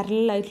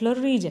പാരലൽ ആയിട്ടുള്ള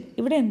ഒരു റീജിയൻ.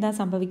 ഇവിടെ എന്താ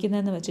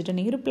സംഭവിക്കുന്നതെന്ന്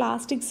വെച്ചിട്ടുണ്ടെങ്കിൽ ഒരു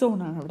പ്ലാസ്റ്റിക്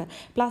സോണാണ്. അവിടെ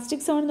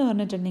പ്ലാസ്റ്റിക് സോൺ എന്ന്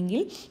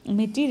പറഞ്ഞിട്ടുണ്ടെങ്കിൽ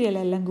മെറ്റീരിയൽ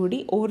എല്ലാം കൂടി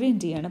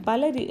ഓറിയൻറ്റ് ചെയ്യാണ്.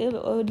 പല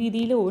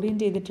രീതിയിൽ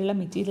ഓറിയൻറ്റ് ചെയ്തിട്ടുള്ള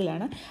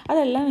മെറ്റീരിയലാണ്.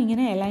 അതെല്ലാം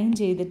ഇങ്ങനെ അലൈൻ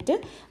ചെയ്തിട്ട്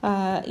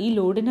ഈ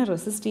ലോഡിനെ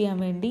റെസിസ്റ്റ് ചെയ്യാൻ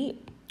വേണ്ടി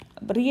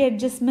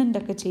റീഅഡ്ജസ്റ്റ്മെൻ്റ്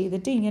ഒക്കെ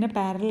ചെയ്തിട്ട് ഇങ്ങനെ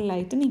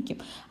പാരലായിട്ട് നിൽക്കും.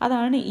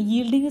 അതാണ്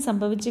ഈൽഡിങ്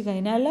സംഭവിച്ചു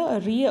കഴിഞ്ഞാൽ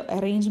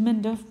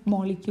അറേഞ്ച്മെൻറ്റ് ഓഫ്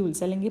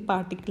മോളിക്യൂൾസ് അല്ലെങ്കിൽ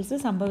പാർട്ടിക്കിൾസ്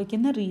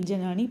സംഭവിക്കുന്ന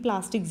റീജിയനാണ് ഈ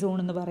പ്ലാസ്റ്റിക് സോൺ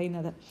എന്ന്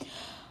പറയുന്നത്.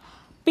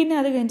 പിന്നെ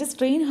അത് കഴിഞ്ഞിട്ട്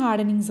സ്ട്രെയിൻ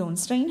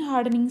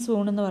ഹാർഡനിങ്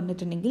സോൺ എന്ന്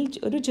പറഞ്ഞിട്ടുണ്ടെങ്കിൽ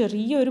ഒരു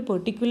ചെറിയൊരു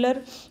പെർട്ടിക്കുലർ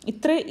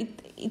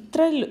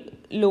ഇത്ര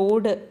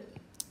ലോഡ്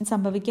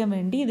സംഭവിക്കാൻ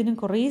വേണ്ടി ഇതിന്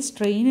കുറേ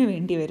സ്ട്രെയിന്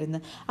വേണ്ടി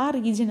വരുന്നു. ആ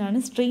റീജിയനാണ്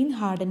സ്ട്രെയിൻ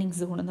ഹാർഡനിങ്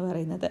സോൺ എന്ന്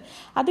പറയുന്നത്.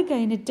 അത്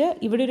കഴിഞ്ഞിട്ട്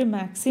ഇവിടെ ഒരു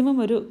മാക്സിമം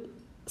ഒരു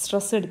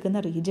സ്ട്രെസ് എടുക്കുന്ന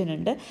റീജിയൻ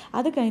ഉണ്ട്.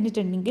 അത്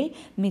കഴിഞ്ഞിട്ടുണ്ടെങ്കിൽ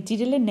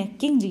മെറ്റീരിയൽ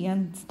നെക്കിങ് ചെയ്യാൻ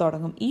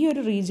തുടങ്ങും. ഈ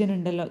ഒരു റീജിയൻ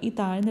ഉണ്ടല്ലോ, ഈ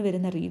താഴ്ന്നു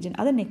വരുന്ന റീജിയൻ,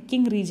 അത്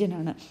നെക്കിങ്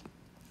റീജിയനാണ്.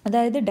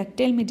 അതായത്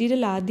ഡക്റ്റൈൽ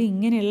മെറ്റീരിയൽ ആദ്യം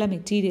ഇങ്ങനെയുള്ള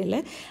മെറ്റീരിയൽ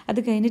അത്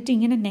കഴിഞ്ഞിട്ട്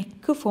ഇങ്ങനെ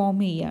നെക്ക് ഫോം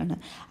ചെയ്യുകയാണ്.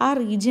 ആ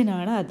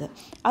റീജിയനാണ് അത്.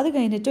 അത്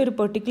കഴിഞ്ഞിട്ട് ഒരു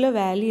പെർട്ടിക്കുലർ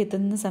വാലി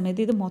എത്തുന്ന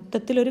സമയത്ത് ഇത്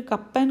മൊത്തത്തിലൊരു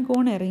കപ്പ് ആൻഡ്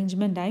കോൺ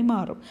അറേഞ്ച്മെൻറ്റായി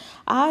മാറും.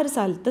 ആ ഒരു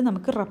സ്ഥലത്ത്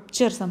നമുക്ക്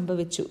റപ്ചർ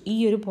സംഭവിച്ചു ഈ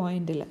ഒരു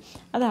പോയിന്റിൽ.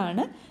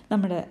 അതാണ്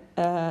നമ്മുടെ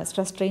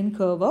stress strain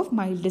curve of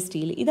mild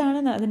steel.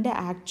 ഇതാണ് അതിൻ്റെ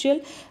ആക്ച്വൽ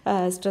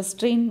സ്ട്രെസ്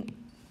സ്ട്രെയിൻ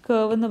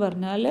കർവ് എന്ന്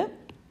പറഞ്ഞാൽ.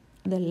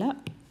 ഇതല്ല,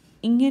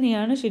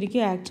 ഇങ്ങനെയാണ്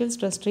ശരിക്കും ആക്ച്വൽ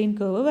സ്ട്രെസ് സ്ട്രെയിൻ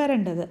കർവ്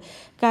വരേണ്ടത്.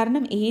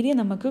 കാരണം ഏരിയ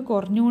നമുക്ക്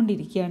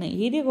കുറഞ്ഞുകൊണ്ടിരിക്കുകയാണ്.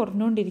 ഏരിയ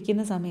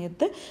കുറഞ്ഞുകൊണ്ടിരിക്കുന്ന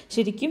സമയത്ത്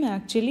ശരിക്കും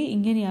ആക്ച്വലി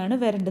ഇങ്ങനെയാണ്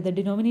വരേണ്ടത്.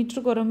 ഡിനോമിനേറ്റർ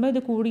കുറയുമ്പോൾ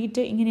ഇത്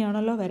കൂടിയിട്ട്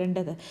ഇങ്ങനെയാണല്ലോ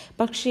വരേണ്ടത്.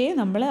 പക്ഷേ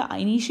നമ്മൾ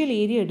ഇനീഷ്യൽ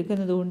ഏരിയ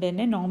എടുക്കുന്നത് കൊണ്ട്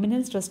തന്നെ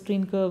നോമിനൽ സ്ട്രെസ്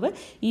സ്ട്രെയിൻ കർവ്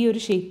ഈ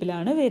ഒരു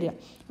ഷേപ്പിലാണ് വരിക.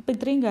 അപ്പോൾ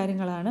ഇത്രയും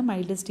കാര്യങ്ങളാണ്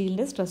മൈൽഡ്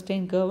സ്റ്റീലിൻ്റെ സ്ട്രെസ്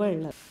സ്ട്രെയിൻ കർവ്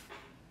ഉള്ളത്.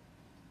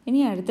 ഇനി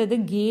അടുത്തത്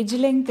ഗേജ്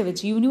ലെങ്ത്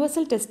വെച്ച്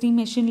യൂണിവേഴ്സൽ ടെസ്റ്റിംഗ്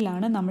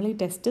മെഷീനിലാണ് നമ്മൾ ഈ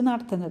ടെസ്റ്റ്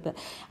നടത്തുന്നത്.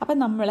 അപ്പം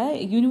നമ്മൾ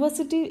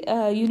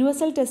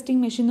യൂണിവേഴ്സൽ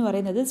ടെസ്റ്റിംഗ് മെഷീൻ എന്ന്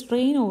പറയുന്നത്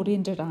സ്ട്രെയിൻ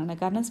ഓറിയൻറ്റഡ് ആണ്.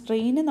 കാരണം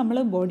സ്ട്രെയിന് നമ്മൾ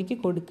ബോഡിക്ക്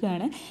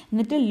കൊടുക്കുകയാണ്,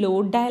 എന്നിട്ട്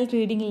ലോഡ് ഡയൽ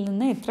റീഡിങ്ങിൽ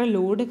നിന്ന് എത്ര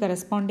ലോഡ്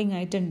കറസ്പോണ്ടിങ്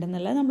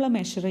ആയിട്ടുണ്ടെന്നുള്ളത് നമ്മൾ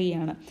മെഷർ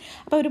ചെയ്യുകയാണ്.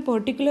 അപ്പോൾ ഒരു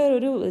പെർട്ടിക്കുലർ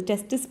ഒരു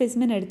ടെസ്റ്റ്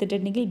സ്പെസിമെൻ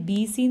എടുത്തിട്ടുണ്ടെങ്കിൽ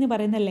BC എന്ന്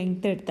പറയുന്ന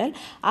ലെങ്ത് എടുത്താൽ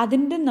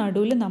അതിൻ്റെ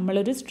നടുവിൽ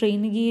നമ്മളൊരു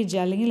സ്ട്രെയിൻ ഗേജ്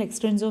അല്ലെങ്കിൽ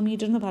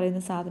എക്സ്റ്റൻസോമീറ്റർ എന്ന്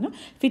പറയുന്ന സാധനം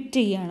ഫിറ്റ്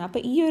ചെയ്യുകയാണ്.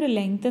 അപ്പോൾ ഈ ഒരു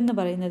ലെങ്ത് എന്ന്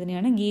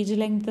പറയുന്നതിനെയാണ്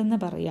ഗേജ് ലെങ്ത് എന്ന്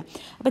പറയുക.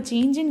 അപ്പോൾ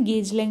change in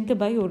gauge length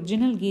by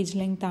original gauge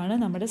length ആണ്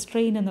നമ്മുടെ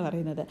സ്ട്രെയിൻ എന്ന്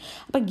പറയുന്നത്.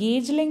 അപ്പോൾ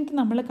ഗേജ് ലെങ്ത്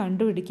നമ്മൾ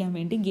കണ്ടുപിടിക്കാൻ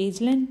വേണ്ടി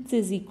gauge length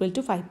is equal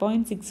to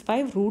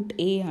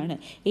 5.65√A ആണ്.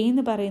 A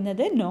എന്ന്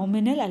പറയുന്നത്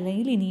നോമിനൽ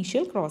അല്ലെങ്കിൽ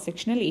ഇനീഷ്യൽ ക്രോസ്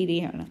സെക്ഷണൽ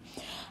ഏരിയ ആണ്.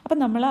 അപ്പം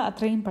നമ്മൾ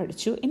അത്രയും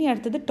പഠിച്ചു. ഇനി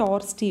അടുത്തത്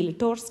ടോർ സ്റ്റീൽ.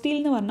 ടോർ സ്റ്റീൽ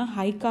എന്ന് പറഞ്ഞാൽ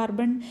ഹൈ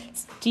കാർബൺ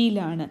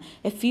സ്റ്റീലാണ്.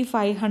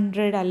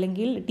 Fe500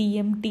 അല്ലെങ്കിൽ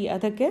TMT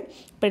അതൊക്കെ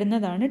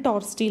പെടുന്നതാണ്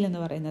ടോർ സ്റ്റീൽ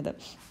എന്ന് പറയുന്നത്.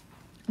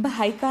 അപ്പോൾ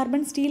ഹൈ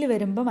കാർബൺ സ്റ്റീൽ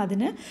വരുമ്പം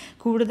അതിന്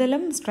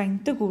കൂടുതലും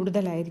സ്ട്രെങ്ത്ത്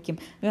കൂടുതലായിരിക്കും.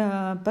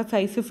 ഇപ്പോൾ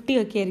 550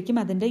 ഒക്കെ ആയിരിക്കും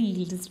അതിൻ്റെ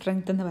ഈൽഡ്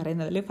സ്ട്രെങ്ത്ത് എന്ന്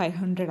പറയുന്നത്, അല്ലെങ്കിൽ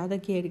 500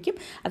 അതൊക്കെ ആയിരിക്കും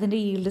അതിൻ്റെ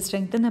ഈൽഡ്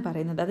സ്ട്രെങ്ത്ത് എന്ന്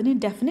പറയുന്നത്. അതിന്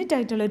ഡെഫിനറ്റ്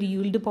ആയിട്ടുള്ളൊരു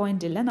ഈൽഡ്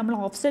പോയിൻ്റ് ഇല്ല. നമ്മൾ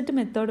ഓഫ്സെറ്റ്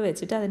മെത്തേഡ്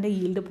വെച്ചിട്ട് അതിൻ്റെ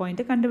ഈൽഡ്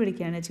പോയിൻ്റ്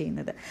കണ്ടുപിടിക്കുകയാണ്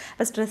ചെയ്യുന്നത്.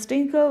 അപ്പോൾ സ്ട്രെസ്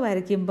സ്ട്രെയിൻ കർവ്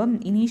വരയ്ക്കുമ്പം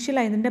ഇനീഷ്യൽ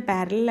അതിൻ്റെ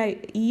പാരലായി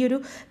ഈ ഒരു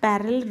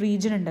പാരലൽ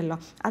റീജിയൻ ഉണ്ടല്ലോ,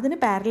 അതിന്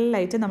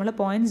പാരലായിട്ട് നമ്മൾ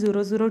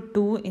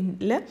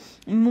 0.002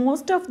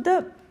 മോസ്റ്റ് ഓഫ്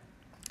ദ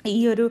ഈ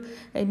ഒരു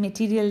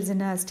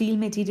മെറ്റീരിയൽസിന് സ്റ്റീൽ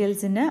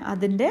മെറ്റീരിയൽസിന്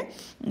അതിൻ്റെ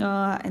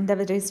എന്താ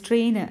പറയുക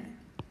സ്ട്രെയിന്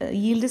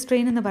ഈൽഡ്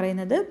സ്ട്രെയിൻ എന്ന്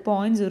പറയുന്നത്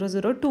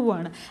 0.002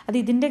 ആണ്. അത്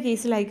ഇതിൻ്റെ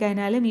കേസിലായി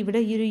കഴിഞ്ഞാലും ഇവിടെ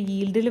ഈ ഒരു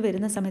ഈൽഡിൽ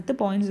വരുന്ന സമയത്ത്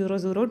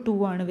 0.002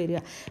 ആണ് വരിക.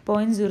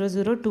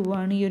 0.002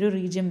 ആണ് ഈ ഒരു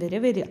റീജിയൻ വരെ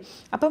വരിക.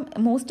 അപ്പം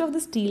മോസ്റ്റ് ഓഫ്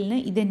ദി സ്റ്റീലിന്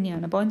ഇത്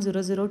തന്നെയാണ്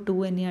 0.002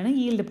 തന്നെയാണ്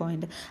ഈൽഡ്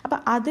പോയിന്റ്. അപ്പം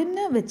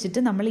അതിന്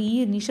വെച്ചിട്ട് നമ്മൾ ഈ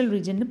ഇനീഷ്യൽ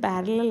റീജിയനിൽ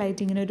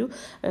പാരലായിട്ട് ഇങ്ങനെ ഒരു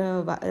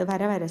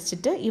വര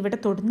വരച്ചിട്ട് ഇവിടെ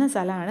തൊടുന്ന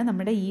സ്ഥലമാണ്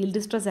നമ്മുടെ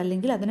ഈൽഡ് സ്ട്രെസ്,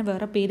 അല്ലെങ്കിൽ അതിന്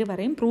വേറെ പേര്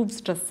പറയും പ്രൂഫ്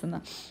സ്ട്രെസ്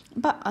എന്ന്.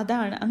 അപ്പം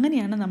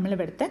അങ്ങനെയാണ്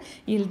നമ്മളിവിടുത്തെ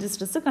ഈൽഡ്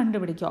സ്ട്രെസ്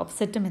കണ്ടുപിടിക്കുക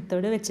ഓഫ്സെറ്റ്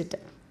മെത്തേഡ് വെച്ചിട്ട്.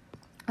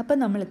 അപ്പം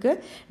നമ്മൾക്ക്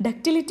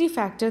ഡക്റ്റിലിറ്റി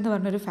ഫാക്ടർ എന്ന്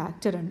പറഞ്ഞൊരു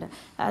ഫാക്ടർ ഉണ്ട്.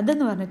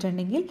 അതെന്ന്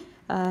പറഞ്ഞിട്ടുണ്ടെങ്കിൽ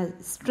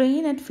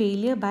strain at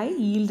failure by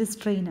yield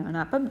strain ആണ്.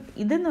 അപ്പം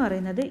ഇതെന്ന്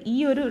പറയുന്നത് ഈ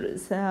ഒരു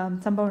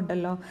സംഭവം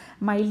ഉണ്ടല്ലോ,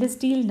 മൈൽഡ്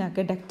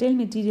സ്റ്റീലിനൊക്കെ ഡക്റ്റൈൽ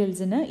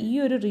മെറ്റീരിയൽസിന് ഈ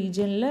ഒരു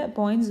റീജിയനിൽ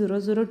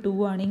 0.002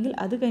 ആണെങ്കിൽ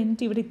അത്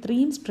കഴിഞ്ഞിട്ട് ഇവിടെ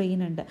ഇത്രയും സ്ട്രെയിൻ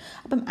ഉണ്ട്.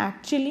 അപ്പം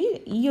ആക്ച്വലി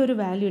ഈ ഒരു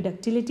വാല്യൂ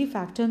ഡക്റ്റിലിറ്റി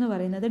ഫാക്ടർ എന്ന്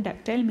പറയുന്നത്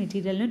ഡക്റ്റൈൽ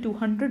മെറ്റീരിയലിന്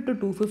 200 to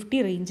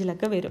 250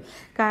 റേഞ്ചിലൊക്കെ വരും.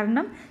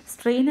 കാരണം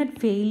സ്ട്രെയിൻ അറ്റ്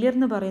ഫെയിലിയർ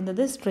എന്ന്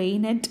പറയുന്നത്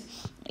സ്ട്രെയിൻ അറ്റ്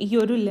ഈ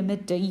ഒരു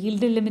ലിമിറ്റ്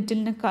ഈൽഡ്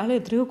ലിമിറ്റിനേക്കാളും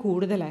എത്രയോ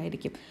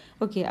കൂടുതലായിരിക്കും.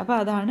 ഓക്കെ, അപ്പോൾ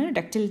അതാണ്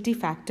ഡക്റ്റിലിറ്റി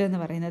ഫാക്ടർ എന്ന്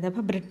പറയുന്നത്. അപ്പോൾ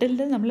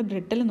നമ്മൾ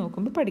ബ്രിട്ടിൽ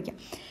നോക്കുമ്പോൾ പഠിക്കാം.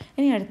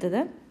 ഇനി അടുത്തത്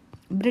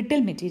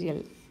ബ്രിട്ടിൽ മെറ്റീരിയൽ.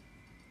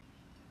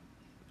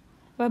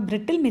 അപ്പോൾ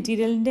ബ്രിട്ടിൽ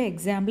മെറ്റീരിയലിൻ്റെ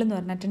എക്സാമ്പിൾ എന്ന്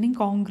പറഞ്ഞിട്ടുണ്ടെങ്കിൽ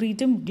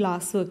കോൺക്രീറ്റും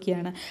ഗ്ലാസ്സും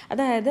ഒക്കെയാണ്.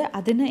 അതായത്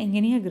അതിന്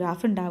എങ്ങനെയാണ്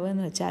ഗ്രാഫ് ഉണ്ടാവുക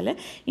എന്ന് വെച്ചാൽ,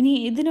 ഇനി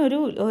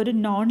ഇതിനൊരു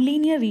നോൺ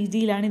ലീനിയർ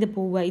രീതിയിലാണ് ഇത്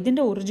പോവുക.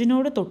 ഇതിൻ്റെ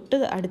ഒറിജിനോട് തൊട്ട്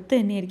അടുത്ത്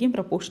തന്നെയായിരിക്കും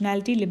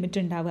പ്രൊപ്പോർഷണാലിറ്റി ലിമിറ്റ്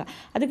ഉണ്ടാവുക.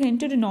 അത്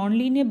കഴിഞ്ഞിട്ട് ഒരു നോൺ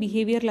ലീനിയർ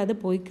ബിഹേവിയറിൽ അത്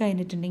പോയി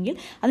കഴിഞ്ഞിട്ടുണ്ടെങ്കിൽ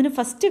അതിന്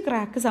ഫസ്റ്റ്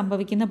ക്രാക്ക്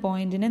സംഭവിക്കുന്ന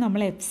പോയിന്റിനെ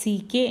നമ്മൾ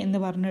FCK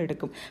എന്ന്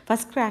പറഞ്ഞെടുക്കും.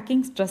 ഫസ്റ്റ്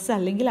ക്രാക്കിംഗ് സ്ട്രെസ്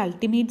അല്ലെങ്കിൽ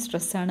അൾട്ടിമേറ്റ്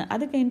സ്ട്രെസ്സാണ്.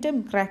 അത് കഴിഞ്ഞിട്ട്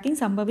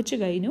ക്രാക്കിംഗ് സംഭവിച്ചു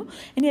കഴിഞ്ഞു.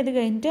 ഇനി അത്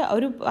കഴിഞ്ഞിട്ട്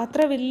ഒരു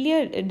അത്ര വലിയ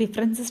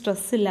ഡിഫറൻസ്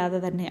സ്ട്രെസ്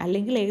ഇല്ലാതെ തന്നെ,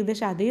 അല്ലെങ്കിൽ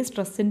ഏകദേശം അതേ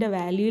സ്ട്രെസ്സിൻ്റെ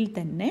വാല്യൂയിൽ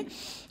തന്നെ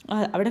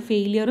അവിടെ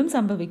ഫെയിലിയറും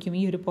സംഭവിക്കും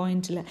ഈ ഒരു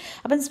പോയിന്റിൽ.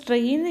 അപ്പം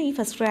സ്ട്രെയിൻ ഈ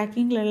ഫസ്റ്റ്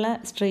ക്രാക്കിങ്ങിലുള്ള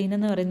സ്ട്രെയിൻ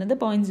എന്ന് പറയുന്നത്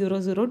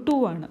 0.002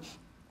 ആണ്.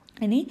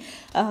 ഇനി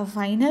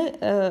ഫൈനൽ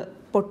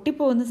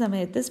പൊട്ടിപ്പോകുന്ന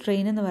സമയത്ത്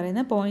സ്ട്രെയിൻ എന്ന്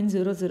പറയുന്നത്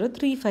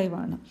 0.0035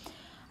 ആണ്.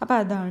 അപ്പോൾ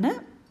അതാണ്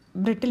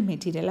ബ്രിട്ടിൽ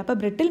മെറ്റീരിയൽ. അപ്പോൾ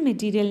ബ്രിട്ടിൽ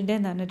മെറ്റീരിയലിൻ്റെ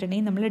എന്ന്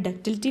പറഞ്ഞിട്ടുണ്ടെങ്കിൽ നമ്മൾ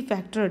ഡക്റ്റിലിറ്റി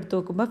ഫാക്ടർ എടുത്ത്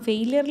നോക്കുമ്പോൾ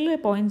ഫെയിലിയറിൽ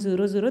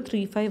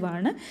 0.0035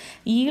 ആണ്.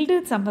 ഈൽഡ്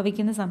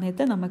സംഭവിക്കുന്ന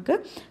സമയത്ത് നമുക്ക്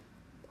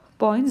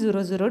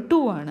 0.002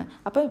 ആണ്.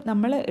 അപ്പോൾ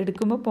നമ്മൾ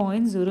എടുക്കുമ്പോൾ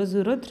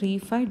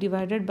 0.0035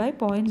 ഡിവൈഡഡ് ബൈ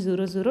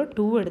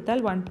 0.002 എടുത്താൽ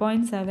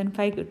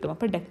 1.75 കിട്ടും.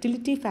 അപ്പോൾ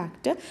ഡക്റ്റിലിറ്റി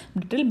ഫാക്ടർ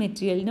ബ്രിട്ടിൽ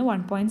മെറ്റീരിയലിന്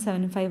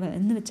 1.75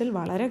 എന്ന് വെച്ചാൽ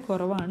വളരെ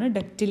കുറവാണ്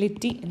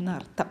ഡക്റ്റിലിറ്റി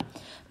എന്നർത്ഥം.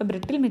 അപ്പോൾ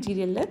ബ്രിട്ടിൽ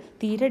മെറ്റീരിയലിൽ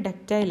തീരെ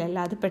ഡക്റ്റൈൽ അല്ല,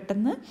 അത്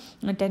പെട്ടെന്ന്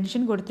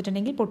ടെൻഷൻ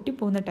കൊടുത്തിട്ടുണ്ടെങ്കിൽ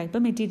പൊട്ടിപ്പോകുന്ന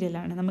ടൈപ്പ്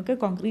മെറ്റീരിയലാണ്. നമുക്ക്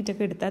കോൺക്രീറ്റ്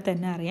ഒക്കെ എടുത്താൽ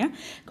തന്നെ അറിയാം,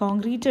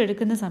 കോൺക്രീറ്റ്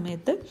എടുക്കുന്ന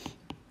സമയത്ത്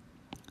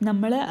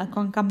നമ്മൾ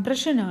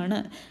കംപ്രഷനാണ്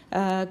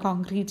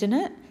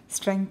കോൺക്രീറ്റിന്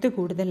സ്ട്രെങ്ത്ത്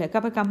കൂടുതൽ.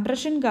 അപ്പോൾ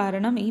കംപ്രഷൻ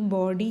കാരണം ഈ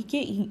ബോഡിക്ക്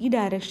ഈ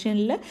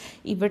ഡയറക്ഷനിൽ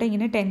ഇവിടെ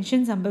ഇങ്ങനെ ടെൻഷൻ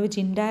സംഭവിച്ച്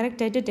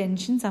ഇൻഡയറക്റ്റായിട്ട്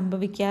ടെൻഷൻ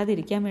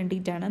സംഭവിക്കാതിരിക്കാൻ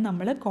വേണ്ടിയിട്ടാണ്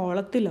നമ്മൾ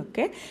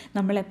കോളത്തിലൊക്കെ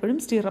നമ്മളെപ്പോഴും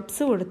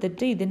സ്റ്റിറപ്സ്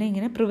കൊടുത്തിട്ട് ഇതിനെ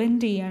ഇങ്ങനെ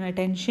പ്രിവെൻറ്റ് ചെയ്യുകയാണ്,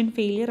 ടെൻഷൻ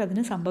ഫെയിലിയർ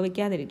അതിന്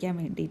സംഭവിക്കാതിരിക്കാൻ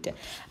വേണ്ടിയിട്ട്.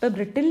 അപ്പോൾ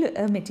ബ്രിട്ടിൽ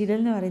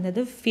മെറ്റീരിയൽ എന്ന്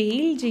പറയുന്നത്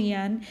ഫെയിൽ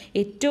ചെയ്യാൻ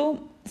ഏറ്റവും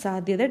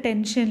സാധ്യത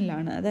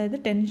ടെൻഷനിലാണ്. അതായത്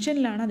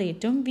ടെൻഷനിലാണ് അത്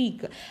ഏറ്റവും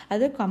വീക്ക്.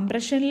 അത്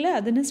കംപ്രഷനിൽ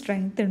അതിന്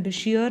സ്ട്രെങ്ത് ഉണ്ട്,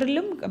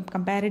 ഷിയറിലും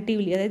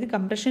കമ്പാരിറ്റീവ്ലി. അതായത്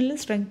കംപ്രഷനിൽ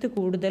സ്ട്രെങ്ത്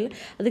കൂടുതൽ,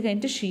 അത്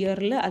കഴിഞ്ഞിട്ട്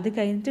ഷിയറിൽ, അത്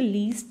കഴിഞ്ഞിട്ട്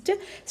ലീസ്റ്റ്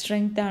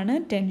സ്ട്രെങ്ത് ആണ്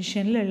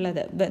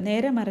ടെൻഷനിലുള്ളത്.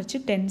 നേരെ മറിച്ച്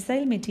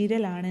ടെൻസൈൽ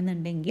മെറ്റീരിയൽ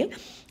ആണെന്നുണ്ടെങ്കിൽ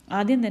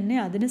ആദ്യം തന്നെ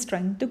അതിന്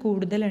സ്ട്രെങ്ത്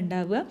കൂടുതൽ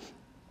ഉണ്ടാവുക.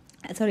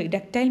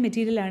 ഡക്റ്റൈൽ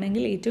മെറ്റീരിയൽ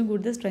ആണെങ്കിൽ ഏറ്റവും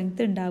കൂടുതൽ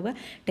സ്ട്രെങ്ത് ഉണ്ടാവുക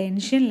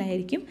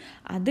ടെൻഷനിലായിരിക്കും.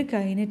 അത്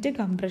കഴിഞ്ഞിട്ട്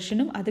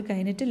കംപ്രഷനും, അത്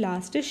കഴിഞ്ഞിട്ട്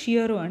ലാസ്റ്റ്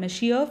ഷിയറുമാണ്.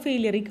 ഷിയർ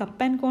ഫെയിലിയർ, ഈ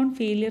കപ്പ് ആൻഡ് കോൺ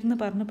ഫെയിലിയർ എന്ന്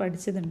പറഞ്ഞ്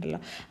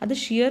പഠിച്ചതുണ്ടല്ലോ, അത്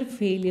ഷിയർ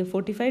ഫെയിലിയർ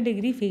 45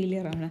 ഡിഗ്രി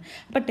ഫെയിലിയർ ആണ്.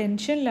 അപ്പോൾ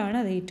ടെൻഷനിലാണ്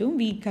അത് ഏറ്റവും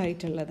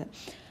വീക്കായിട്ടുള്ളത്.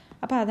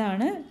 അപ്പോൾ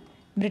അതാണ്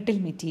ബ്രിട്ടിൽ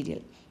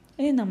മെറ്റീരിയൽ.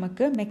 ഇനി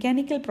നമുക്ക്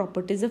മെക്കാനിക്കൽ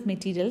പ്രോപ്പർട്ടീസ് ഓഫ്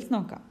മെറ്റീരിയൽസ്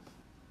നോക്കാം.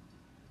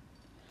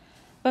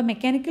 അപ്പോൾ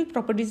മെക്കാനിക്കൽ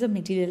പ്രോപ്പർട്ടീസ് ഓഫ്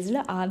മെറ്റീരിയൽസിൽ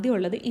ആദ്യം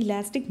ഉള്ളത്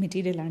ഇലാസ്റ്റിക്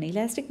മെറ്റീരിയലാണ്.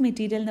 ഇലാസ്റ്റിക്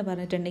മെറ്റീരിയൽ എന്ന്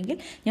പറഞ്ഞിട്ടുണ്ടെങ്കിൽ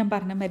ഞാൻ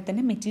പറഞ്ഞ മാതിരി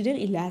തന്നെ മെറ്റീരിയൽ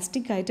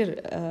ഇലാസ്റ്റിക് ആയിട്ട്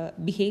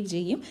ബിഹേവ്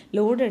ചെയ്യും.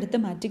 ലോഡ് എടുത്ത്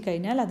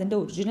മാറ്റിക്കഴിഞ്ഞാൽ അതിൻ്റെ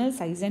original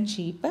size and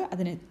shape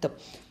അതിനെത്തും.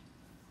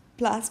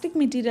 Plastic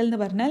material എന്ന്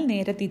പറഞ്ഞാൽ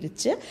നേരെ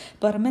തിരിച്ച്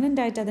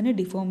പെർമനൻ്റ് ആയിട്ട് അതിന്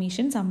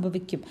ഡിഫോമേഷൻ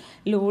സംഭവിക്കും.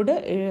 ലോഡ്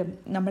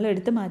നമ്മൾ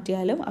എടുത്ത്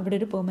മാറ്റിയാലും അവിടെ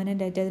ഒരു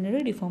പെർമനൻ്റ് ആയിട്ട്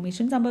അതിനൊരു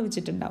ഡിഫോമേഷൻ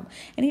സംഭവിച്ചിട്ടുണ്ടാവും.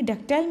 ഇനി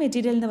ഡക്റ്റൈൽ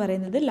മെറ്റീരിയൽ എന്ന്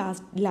പറയുന്നത്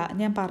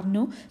ഞാൻ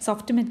പറഞ്ഞു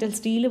സോഫ്റ്റ് മെറ്റൽ,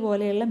 സ്റ്റീൽ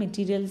പോലെയുള്ള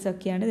മെറ്റീരിയൽസ്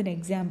ഒക്കെയാണ് ഇതിന്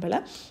എക്സാമ്പിൾ.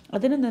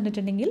 അതിനെന്ന്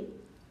പറഞ്ഞിട്ടുണ്ടെങ്കിൽ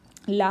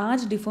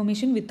ലാർജ്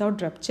ഡിഫോമേഷൻ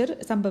വിത്തൗട്ട് റപ്ചർ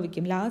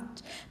സംഭവിക്കും.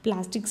 ലാർജ്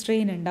പ്ലാസ്റ്റിക്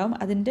സ്ട്രെയിൻ ഉണ്ടാവും.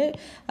 അതിൻ്റെ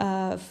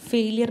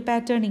ഫെയിലിയർ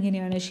പാറ്റേൺ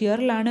ഇങ്ങനെയാണ്,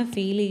 ഷിയറിലാണ്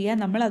ഫെയിൽ ചെയ്യുക.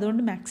 നമ്മൾ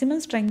അതുകൊണ്ട് മാക്സിമം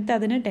സ്ട്രെങ്ത്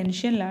അതിന്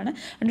ടെൻഷനിലാണ്.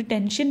 അതുകൊണ്ട്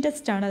ടെൻഷൻ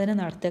ടെസ്റ്റാണ് അതിന്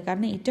നടത്തുക.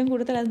 കാരണം ഏറ്റവും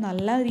കൂടുതൽ അത്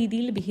നല്ല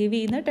രീതിയിൽ ബിഹേവ്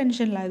ചെയ്യുന്ന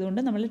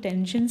ടെൻഷനിലായതുകൊണ്ട് നമ്മൾ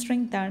ടെൻഷൻ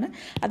സ്ട്രെങ്ത് ആണ്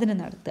അതിന്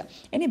നടത്തുക.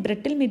 ഇനി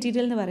ബ്രിട്ടിൽ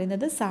മെറ്റീരിയൽ എന്ന്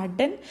പറയുന്നത്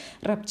സഡൻ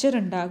റപ്ചർ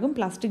ഉണ്ടാകും.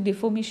 പ്ലാസ്റ്റിക്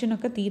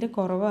ഡിഫോമേഷനൊക്കെ തീരെ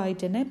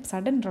കുറവായിട്ട് തന്നെ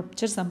സഡൻ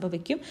റപ്ചർ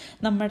സംഭവിക്കും.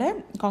 നമ്മുടെ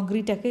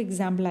കോൺക്രീറ്റൊക്കെ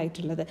എക്സാമ്പിൾ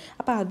ആയിട്ടുള്ളത്.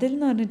 അപ്പോൾ അതിൽ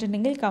എന്ന്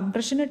പറഞ്ഞിട്ടുണ്ടെങ്കിൽ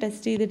കംപ്രഷന്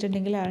ടെസ്റ്റ്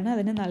ചെയ്തിട്ടുണ്ടെങ്കിലാണ്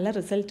അതിന് നല്ല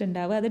റിസൾട്ട്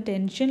ഉണ്ടാവുക. അത്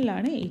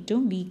ടെൻഷനിലാണ്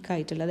ഏറ്റവും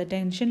വീക്കായിട്ടുള്ളത്,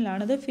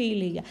 ടെൻഷനിലാണ് അത് ഫെയിൽ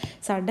ചെയ്യുക.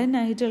 സഡൻ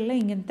ആയിട്ടുള്ള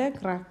ഇങ്ങനത്തെ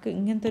ക്രാക്ക്,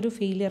 ഇങ്ങനത്തെ ഒരു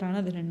ഫെയിലിയറാണ്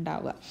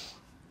അതിനുണ്ടാവുക.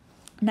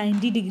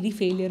 90 ഡിഗ്രി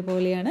ഫെയിലിയർ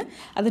പോലെയാണ്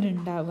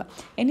അതിനുണ്ടാവുക.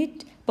 ഇനി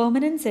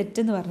പെർമനൻറ്റ്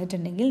സെറ്റ് എന്ന്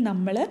പറഞ്ഞിട്ടുണ്ടെങ്കിൽ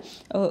നമ്മൾ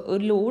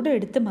ഒരു ലോഡ്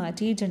എടുത്ത്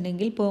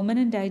മാറ്റിയിട്ടുണ്ടെങ്കിൽ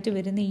പെർമനൻ്റ് ആയിട്ട്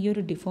വരുന്ന ഈ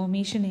ഒരു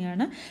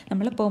ഡിഫോമേഷനെയാണ്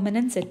നമ്മൾ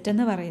പെർമനൻറ്റ് സെറ്റ്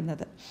എന്ന്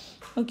പറയുന്നത്.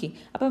 ഓക്കെ,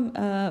 അപ്പം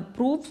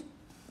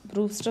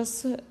പ്രൂഫ്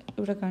സ്ട്രെസ്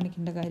ഇവിടെ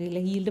കാണിക്കേണ്ട കാര്യമില്ല.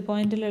 ഹീൽഡ്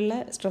പോയിന്റിലുള്ള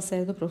സ്ട്രെസ്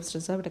ആയിരുന്നു പ്രൂഫ്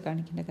സ്ട്രെസ്, അവിടെ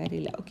കാണിക്കേണ്ട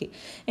കാര്യമില്ല. ഓക്കെ,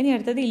 ഇനി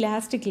അടുത്തത്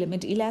ഇലാസ്റ്റിക്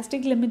ലിമിറ്റ്.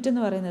 ഇലാസ്റ്റിക് ലിമിറ്റ്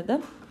എന്ന് പറയുന്നത്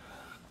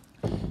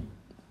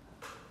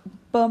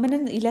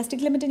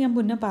ഇലാസ്റ്റിക് ലിമിറ്റ് ഞാൻ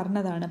മുന്നേ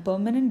പറഞ്ഞതാണ്.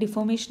 പെർമനൻറ്റ്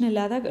ഡിഫോമേഷൻ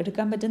ഇല്ലാതെ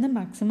എടുക്കാൻ പറ്റുന്ന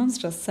മാക്സിമം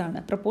സ്ട്രെസ്സാണ്.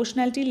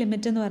 പ്രൊപ്പോർഷണാലിറ്റി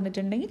ലിമിറ്റ് എന്ന്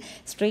പറഞ്ഞിട്ടുണ്ടെങ്കിൽ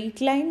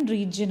സ്ട്രെയിറ്റ് ലൈൻ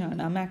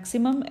റീജിയനാണ്.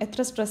 മാക്സിമം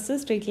എത്ര സ്ട്രെസ്സ്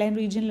സ്ട്രെയിറ്റ് ലൈൻ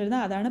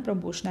റീജിയനിലിരുന്നാൽ അതാണ്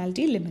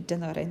പ്രൊപ്പോർഷണാലിറ്റി ലിമിറ്റ്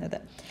എന്ന് പറയുന്നത്.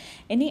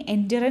 ഇനി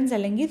എൻഡ്യൂറൻസ്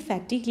അല്ലെങ്കിൽ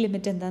ഫാറ്റിക്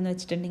ലിമിറ്റ് എന്താണെന്ന്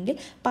വെച്ചിട്ടുണ്ടെങ്കിൽ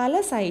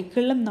പല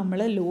സൈക്കിളിലും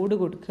നമ്മൾ ലോഡ്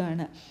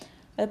കൊടുക്കുകയാണ്.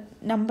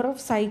 നമ്പർ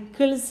ഓഫ്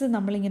സൈക്കിൾസ്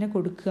നമ്മളിങ്ങനെ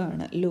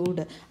കൊടുക്കുകയാണ്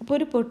ലോഡ്. അപ്പോൾ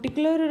ഒരു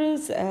പെർട്ടിക്കുലർ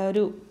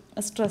ഒരു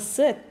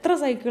സ്ട്രെസ്സ് എത്ര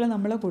സൈക്കിൾ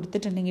നമ്മൾ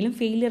കൊടുത്തിട്ടുണ്ടെങ്കിലും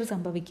ഫെയിലിയർ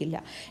സംഭവിക്കില്ല.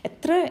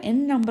 എത്ര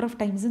നമ്പർ ഓഫ്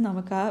ടൈംസ്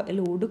നമുക്ക് ആ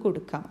ലോഡ്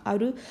കൊടുക്കാം.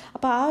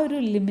 അപ്പോൾ ആ ഒരു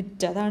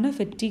ലിമിറ്റ്, അതാണ്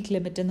ഫെറ്റീക്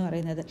ലിമിറ്റ് എന്ന്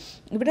പറയുന്നത്.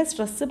 ഇവിടെ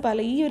സ്ട്രെസ്സ്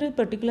ഈ ഒരു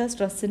പെർട്ടിക്കുലർ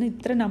സ്ട്രെസ്സിന്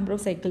ഇത്ര നമ്പർ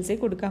ഓഫ് സൈക്കിൾസേ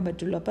കൊടുക്കാൻ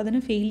പറ്റുള്ളൂ. അപ്പോൾ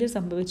അതിന് ഫെയിലിയർ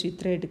സംഭവിച്ചു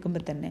ഇത്ര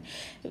എടുക്കുമ്പോൾ തന്നെ.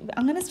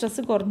 അങ്ങനെ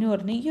സ്ട്രെസ്സ് കുറഞ്ഞ്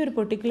ഈ ഒരു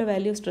പെർട്ടിക്കുലർ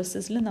വാല്യൂ ഓഫ്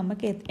സ്ട്രെസ്സസിൽ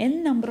നമുക്ക്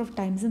നമ്പർ ഓഫ്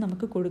ടൈംസ്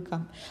നമുക്ക്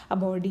കൊടുക്കാം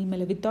ആ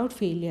ബോഡിയിൽ വിത്തൗട്ട്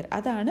ഫെയിലിയർ.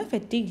 അതാണ്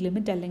ഫെറ്റീക്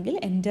ലിമിറ്റ് അല്ലെങ്കിൽ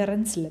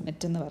എൻഡ്യൂറൻസ്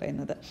ലിമിറ്റ് എന്ന്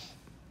പറയുന്നത്.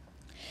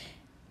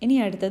 ഇനി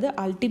അടുത്തത്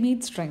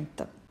അൾട്ടിമേറ്റ്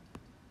സ്ട്രെങ്ത്ത്.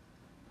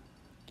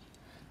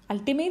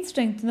 അൾട്ടിമേറ്റ്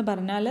സ്ട്രെങ്ത്ത് എന്ന്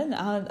പറഞ്ഞാൽ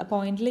ആ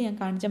പോയിന്റിൽ ഞാൻ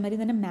കാണിച്ച മാതിരി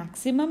തന്നെ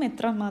മാക്സിമം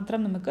എത്ര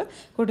മാത്രം നമുക്ക്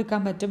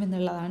കൊടുക്കാൻ പറ്റും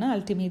എന്നുള്ളതാണ്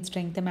ultimate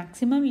strength.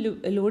 Maximum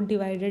load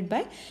divided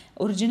by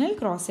original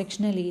cross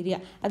sectional area.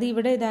 അത്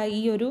ഇവിടെ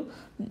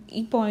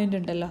ഈ പോയിന്റ്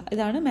ഉണ്ടല്ലോ,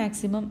 ഇതാണ്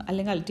മാക്സിമം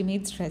അല്ലെങ്കിൽ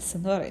അൾട്ടിമേറ്റ് സ്ട്രെസ്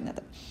എന്ന്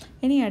പറയുന്നത്.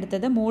 ഇനി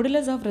അടുത്തത്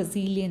modulus of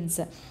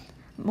resilience.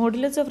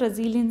 Modulus of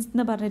resilience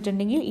എന്ന്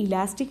പറഞ്ഞിട്ടുണ്ടെങ്കിൽ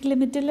elastic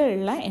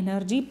ലിമിറ്റിലുള്ള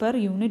energy per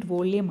unit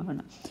volume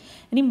ആണ്.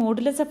 ഇനി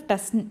മോഡുലസ് ഓഫ്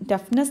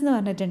ടഫ്നെസ് എന്ന്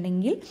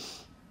പറഞ്ഞിട്ടുണ്ടെങ്കിൽ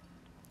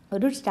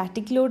ഒരു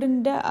സ്റ്റാറ്റിക്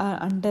ലോഡിൻ്റെ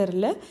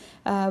അണ്ടറിൽ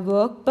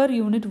work per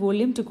unit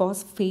volume to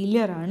cos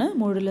failure ആണ്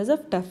മോഡുലസ്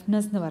ഓഫ്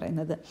ടഫ്നെസ് എന്ന്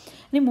പറയുന്നത്.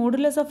 ഇനി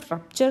മോഡുലസ് ഓഫ്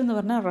റപ്ചർ എന്ന്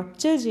പറഞ്ഞാൽ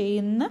റപ്ചർ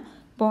ചെയ്യുന്ന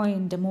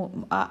പോയിൻ്റ്,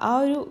 ആ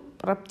ഒരു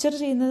റപ്ചർ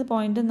ചെയ്യുന്നത്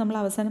പോയിൻ്റ് നമ്മൾ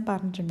അവസാനം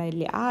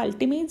പറഞ്ഞിട്ടുണ്ടായില്ലേ, ആ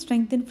ultimate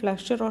strength in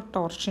ഫ്ലക്ചർ or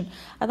torsion,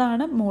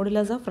 അതാണ്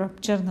മോഡുലസ് ഓഫ്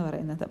റപ്ചർ എന്ന്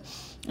പറയുന്നത്.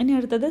 ഇനി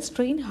അടുത്തത്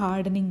സ്ട്രെയിൻ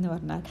ഹാർഡനിങ് എന്ന്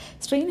പറഞ്ഞാൽ.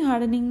 സ്ട്രെയിൻ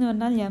ഹാർഡനിങ് എന്ന്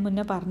പറഞ്ഞാൽ ഞാൻ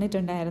മുന്നേ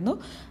പറഞ്ഞിട്ടുണ്ടായിരുന്നു,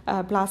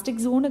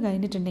 പ്ലാസ്റ്റിക് സോൺ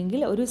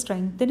കഴിഞ്ഞിട്ടുണ്ടെങ്കിൽ ഒരു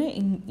സ്ട്രെങ്ത്തിന്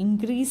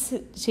ഇൻക്രീസ്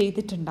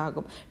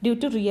ചെയ്തിട്ടുണ്ടാകും due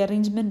to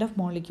rearrangement of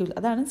molecule,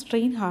 അതാണ്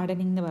സ്ട്രെയിൻ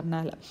ഹാർഡനിങ് എന്ന്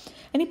പറഞ്ഞാൽ.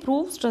 ഇനി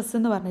പ്രൂഫ് സ്ട്രെസ്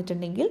എന്ന്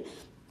പറഞ്ഞിട്ടുണ്ടെങ്കിൽ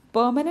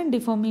പെർമനൻറ്റ്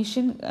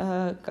ഡിഫോമേഷൻ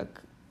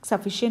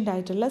സഫിഷ്യൻ്റ്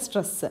ആയിട്ടുള്ള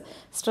stress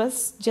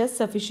just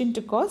sufficient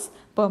to cos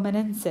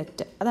permanent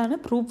set, അതാണ്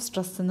പ്രൂഫ്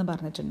സ്ട്രെസ് എന്ന്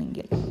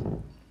പറഞ്ഞിട്ടുണ്ടെങ്കിൽ.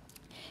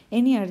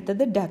 ഇനി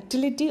അടുത്തത്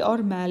ductility or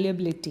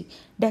malleability.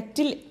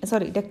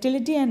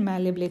 Ductility and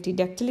malleability.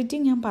 Ductility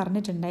ഞാൻ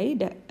പറഞ്ഞിട്ടുണ്ടായി.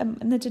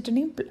 എന്ന്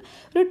വെച്ചിട്ടുണ്ടെങ്കിൽ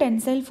ഒരു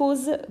ടെൻസൈൽ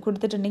ഫോഴ്സ്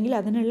കൊടുത്തിട്ടുണ്ടെങ്കിൽ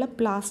അതിനുള്ള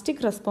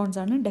പ്ലാസ്റ്റിക്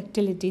റെസ്പോൺസാണ്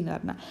ഡക്റ്റിലിറ്റി എന്ന്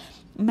പറഞ്ഞാൽ.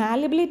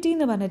 മാലിയബിലിറ്റി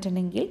എന്ന്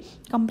പറഞ്ഞിട്ടുണ്ടെങ്കിൽ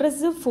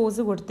കംപ്രസീവ്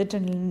ഫോഴ്സ്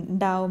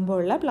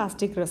കൊടുത്തിട്ടുണ്ടാവുമ്പോഴുള്ള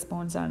പ്ലാസ്റ്റിക്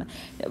റെസ്പോൺസാണ്.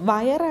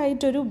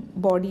 വയറായിട്ടൊരു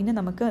ബോഡീനെ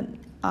നമുക്ക്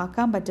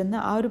ആക്കാൻ പറ്റുന്ന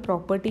ആ ഒരു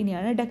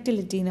പ്രോപ്പർട്ടീനെയാണ്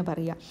ഡക്റ്റിലിറ്റി എന്ന്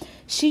പറയുക.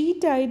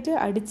 ഷീറ്റായിട്ട്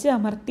അടിച്ച്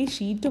അമർത്തി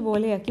ഷീറ്റ്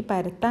പോലെയാക്കി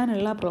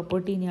പരത്താനുള്ള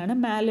പ്രോപ്പർട്ടീനെയാണ്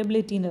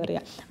മാലിയബിലിറ്റി എന്ന്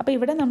പറയുക. അപ്പോൾ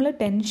ഇവിടെ നമ്മൾ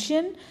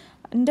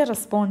ടെൻഷൻ്റെ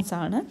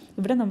റെസ്പോൺസാണ്,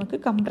 ഇവിടെ നമുക്ക്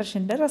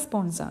കംപ്രഷൻ്റെ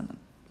റെസ്പോൺസാണ്.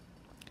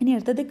 ഇനി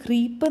അടുത്തത്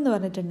ക്രീപ്പ് എന്ന്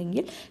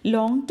പറഞ്ഞിട്ടുണ്ടെങ്കിൽ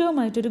ലോങ് ടേം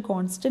ആയിട്ടൊരു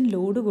കോൺസ്റ്റൻറ്റ്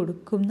ലോഡ്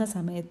കൊടുക്കുന്ന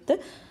സമയത്ത്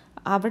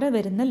അവിടെ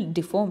വരുന്ന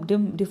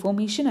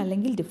ഡിഫോമേഷൻ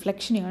അല്ലെങ്കിൽ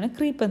ഡിഫ്ലക്ഷനെയാണ്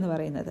ക്രീപ്പ് എന്ന്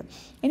പറയുന്നത്.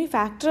 ഇനി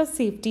ഫാക്ടർ ഓഫ്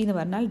സേഫ്റ്റി എന്ന്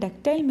പറഞ്ഞാൽ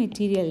ഡക്റ്റൈൽ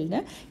മെറ്റീരിയലിന്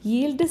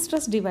yield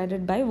stress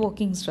divided by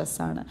working stress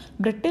ആണ്.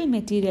 ബ്രിട്ടിൽ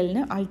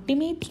മെറ്റീരിയലിന്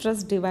ultimate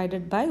stress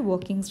divided by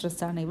working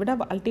stress ആണ്. ഇവിടെ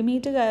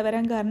അൾട്ടിമേറ്റ്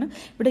വരാൻ കാരണം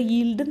ഇവിടെ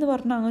yielded എന്ന്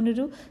പറഞ്ഞാൽ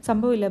അങ്ങനൊരു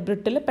സംഭവമില്ല.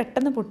 ബ്രിട്ടിൽ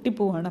പെട്ടെന്ന്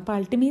പൊട്ടിപ്പോവാണ്. അപ്പോൾ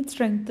അൾട്ടിമേറ്റ്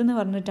സ്ട്രെങ്ത് എന്ന്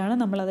പറഞ്ഞിട്ടാണ്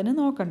നമ്മളതിന്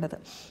നോക്കേണ്ടത്.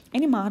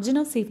 ഇനി മാർജിൻ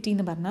ഓഫ് സേഫ്റ്റി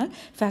എന്ന് പറഞ്ഞാൽ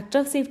ഫാക്ടർ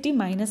ഓഫ് സേഫ്റ്റി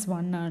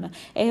 -1 ആണ്.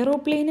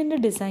 എയ്റോപ്ലെയിനിൻ്റെ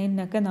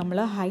ഡിസൈനിനൊക്കെ നമ്മൾ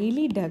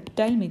ഹൈലി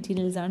ഡക്റ്റൈൽ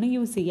മെറ്റീരിയൽസാണ്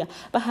യൂസ് ചെയ്യുക.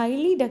 അപ്പോൾ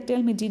ഹൈലി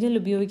ഡക്റ്റൈൽ മെറ്റീരിയൽ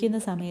ഉപയോഗിക്കുന്ന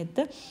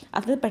സമയത്ത്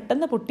അത്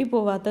പെട്ടെന്ന്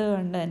പൊട്ടിപ്പോവാത്തത്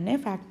കൊണ്ട് തന്നെ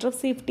ഫാക്ടർ ഓഫ്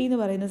സേഫ്റ്റി എന്ന്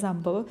പറയുന്ന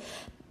സംഭവം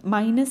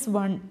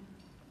 -1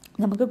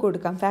 നമുക്ക്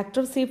കൊടുക്കാം.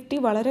 ഫാക്ടർ ഓഫ് സേഫ്റ്റി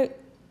വളരെ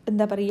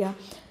എന്താ പറയുക,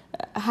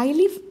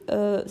 ഹൈലി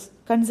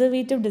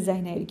കൺസർവേറ്റീവ്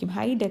ഡിസൈൻ ആയിരിക്കും.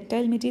 ഹൈ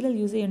ഡക്റ്റൈൽ മെറ്റീരിയൽ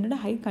യൂസ് ചെയ്യുന്നത്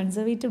ഹൈ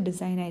കൺസർവേറ്റീവ്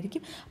ഡിസൈൻ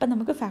ആയിരിക്കും. അപ്പം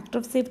നമുക്ക് ഫാക്ടർ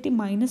ഓഫ് സേഫ്റ്റി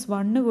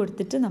 -1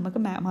 കൊടുത്തിട്ട്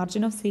നമുക്ക്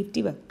മാർജിൻ ഓഫ്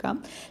സേഫ്റ്റി വെക്കാം.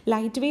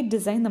 ലൈറ്റ് വെയ്റ്റ്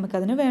ഡിസൈൻ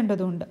നമുക്കതിന്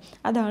വേണ്ടതുണ്ട്.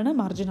 അതാണ്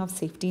മാർജിൻ ഓഫ്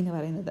സേഫ്റ്റി എന്ന്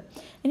പറയുന്നത്.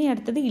 ഇനി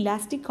അടുത്തത്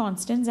ഇലാസ്റ്റിക്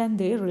കോൺസ്റ്റൻറ്റ്സ് ആൻഡ്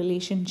ദെയർ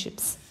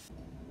റിലേഷൻഷിപ്സ്.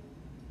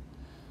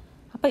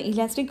 അപ്പോൾ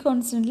ഇലാസ്റ്റിക്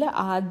കോൺസ്റ്റൻറ്റിൽ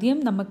ആദ്യം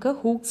നമുക്ക്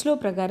ഹൂക്സ് ലോ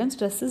പ്രകാരം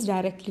stress is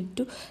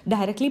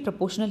directly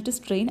proportional to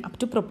strain up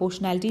to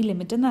proportionality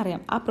limit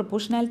എന്നറിയാം. ആ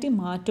proportionality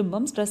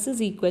മാറ്റുമ്പം stress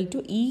is equal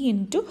to E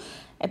into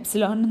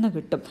epsilon എന്ന്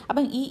കിട്ടും.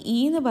 അപ്പം ഈ E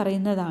എന്ന്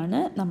പറയുന്നതാണ്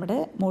നമ്മുടെ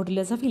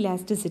modulus of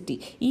elasticity.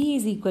 E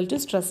is equal to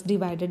stress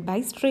divided by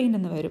strain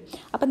എന്ന് വരും.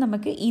 അപ്പം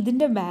നമുക്ക്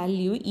ഇതിൻ്റെ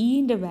വാല്യൂ,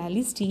 Eൻ്റെ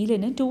വാല്യൂ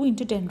സ്റ്റീലിന് 2 ×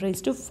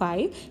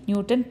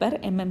 10⁵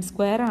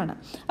 N/mm² ആണ്.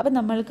 അപ്പം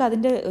നമ്മൾക്ക്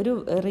അതിൻ്റെ ഒരു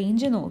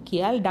റേഞ്ച്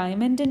നോക്കിയാൽ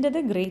ഡയമണ്ടിൻ്റെത്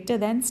greater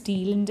than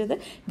സ്റ്റീലിൻ്റെത്,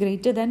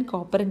 greater than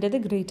കോപ്പറിൻ്റെത്,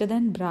 greater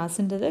than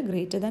ബ്രാസിൻ്റെത്,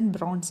 greater than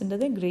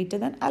ബ്രോൺസിൻ്റെത്, greater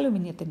than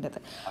അലുമിനിയത്തിൻ്റെത്.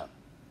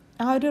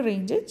 ആ ഒരു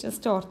റേഞ്ച്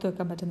ജസ്റ്റ് ഓർത്ത്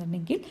വെക്കാൻ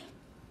പറ്റുന്നുണ്ടെങ്കിൽ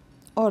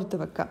ഓർത്ത്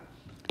വെക്കാം.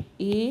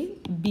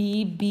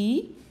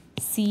 ABBCS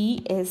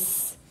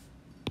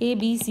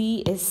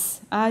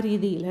ആ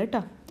രീതിയിൽ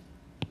കേട്ടോ.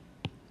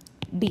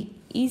 D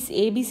ഈ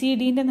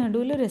ABCDൻ്റെ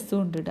നടുവിൽ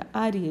രസമുണ്ട് ഇടുക,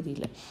 ആ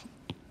രീതിയിൽ.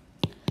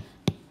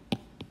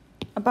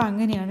 അപ്പോൾ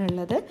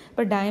അങ്ങനെയാണുള്ളത്.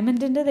 അപ്പോൾ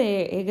ഡയമണ്ടിൻ്റെത്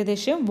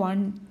ഏകദേശം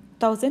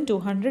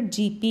 1200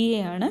 GPa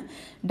ആണ്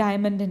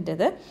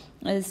ഡയമണ്ടിൻ്റെത്.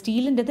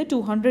 സ്റ്റീലിൻ്റെത്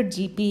 200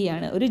 GPa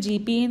ആണ്. ഒരു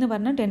GPa എന്ന്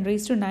പറഞ്ഞാൽ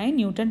 10⁹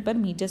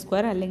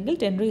 N/m², അല്ലെങ്കിൽ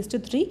 10⁵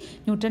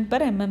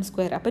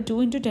 N/mm². അപ്പോൾ 2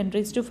 ×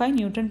 10⁵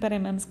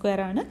 N/mm²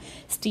 ആണ്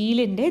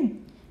സ്റ്റീലിൻ്റെ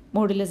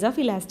മോഡുലസ് ഓഫ്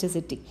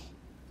ഇലാസ്റ്റിസിറ്റി.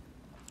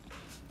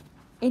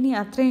 ഇനി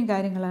അത്രയും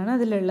കാര്യങ്ങളാണ്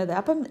അതിലുള്ളത്.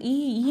 അപ്പം ഈ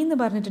എന്ന്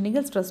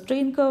പറഞ്ഞിട്ടുണ്ടെങ്കിൽ സ്ട്രെസ്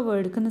സ്ട്രെയിൻ കർവ്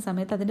എടുക്കുന്ന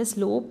സമയത്ത് അതിൻ്റെ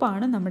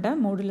സ്ലോപ്പാണ് നമ്മുടെ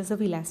മോഡുലസ്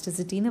ഓഫ്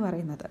ഇലാസ്റ്റിസിറ്റി എന്ന്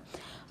പറയുന്നത്.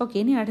 ഓക്കെ,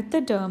 ഇനി അടുത്ത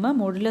term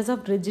modulus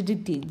of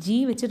rigidity G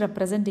വെച്ച്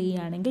റെപ്രസെൻറ്റ്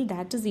ചെയ്യുകയാണെങ്കിൽ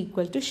that is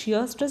equal to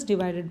shear stress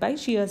divided by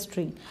shear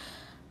strain.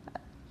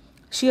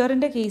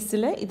 ഷിയറിൻ്റെ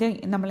കേസിൽ ഇത്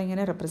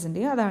നമ്മളിങ്ങനെ റെപ്രസെൻറ്റ്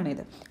ചെയ്യുക,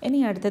 അതാണിത്.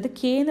 ഇനി അടുത്തത്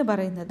K എന്ന്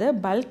പറയുന്നത്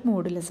ബൾക്ക്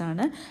മോഡുലസ്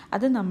ആണ്.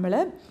 അത് നമ്മൾ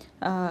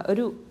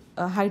ഒരു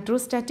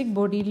ഹൈഡ്രോസ്റ്റാറ്റിക്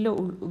ബോഡിയിൽ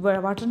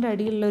വാട്ടറിൻ്റെ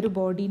അടിയിലുള്ള ഒരു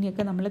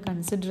ബോഡീനെയൊക്കെ നമ്മൾ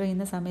കൺസിഡർ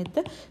ചെയ്യുന്ന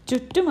സമയത്ത്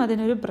ചുറ്റും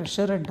അതിനൊരു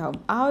പ്രഷർ ഉണ്ടാവും.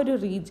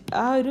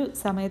 ആ ഒരു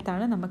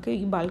സമയത്താണ് നമുക്ക്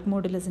ഈ ബൾക്ക്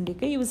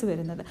മോഡുലസിൻ്റെയൊക്കെ യൂസ്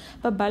വരുന്നത്.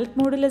 അപ്പോൾ bulk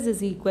modulus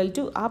is equal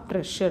to ആ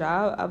പ്രഷർ, ആ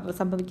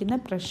സംഭവിക്കുന്ന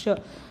പ്രഷർ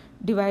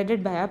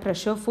ഡിവൈഡഡ് ബൈ ആ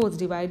pressure force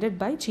divided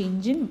by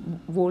change in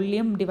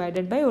volume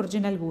divided by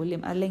original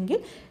volume, അല്ലെങ്കിൽ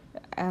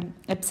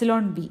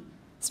epsilon V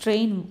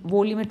strain,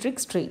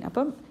 volumetric strain.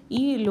 അപ്പം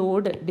ഈ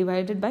load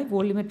divided by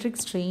volumetric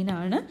strain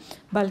ആണ്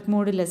ബൾക്ക്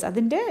മോഡുലസ്.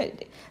 അതിൻ്റെ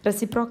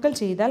reciprocal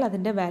ചെയ്താൽ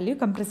അതിൻ്റെ വാല്യൂ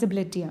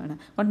കംപ്രസിബിലിറ്റി ആണ്.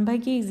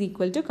 1/K is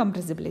equal to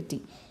compressibility.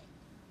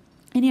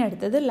 ഇനി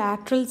അടുത്തത്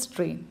ലാറ്ററൽ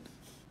സ്ട്രെയിൻ.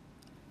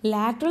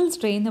 ലാറ്ററൽ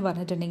സ്ട്രെയിൻ എന്ന്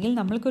പറഞ്ഞിട്ടുണ്ടെങ്കിൽ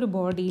നമ്മൾക്കൊരു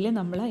ബോഡിയിൽ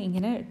നമ്മൾ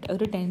ഇങ്ങനെ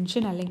ഒരു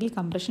ടെൻഷൻ അല്ലെങ്കിൽ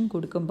കംപ്രഷൻ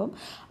കൊടുക്കുമ്പം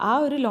ആ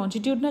ഒരു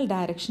ലോഞ്ചിറ്റ്യൂഡിനൽ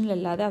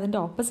ഡയറക്ഷനിലല്ലാതെ അതിൻ്റെ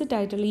ഓപ്പോസിറ്റ്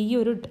ആയിട്ടുള്ള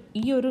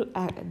ഈ ഒരു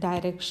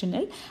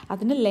ഡയറക്ഷനിൽ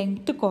അതിന്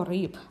ലെങ്ത്ത്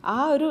കുറയും. ആ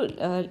ഒരു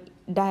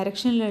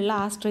ഡയറക്ഷനിലുള്ള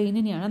ആ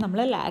സ്ട്രെയിനിനെയാണ് നമ്മൾ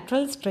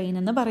ലാറ്ററൽ സ്ട്രെയിൻ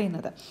എന്ന്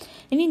പറയുന്നത്.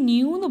 ഇനി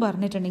ന്യൂ എന്ന്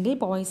പറഞ്ഞിട്ടുണ്ടെങ്കിൽ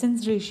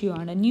പോയ്സൺസ് റേഷ്യോ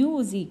ആണ്. New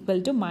is equal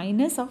to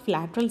minus of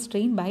lateral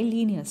strain by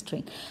linear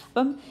strain.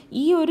 അപ്പം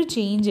ഈ ഒരു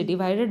ചേഞ്ച്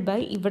ഡിവൈഡഡ് ബൈ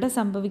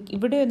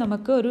ഇവിടെ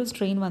നമുക്ക് ഒരു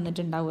സ്ട്രെയിൻ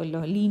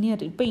വന്നിട്ടുണ്ടാവുമല്ലോ, ലീനിയർ.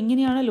 ഇപ്പോൾ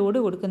ഇങ്ങനെയാണ് ലോഡ്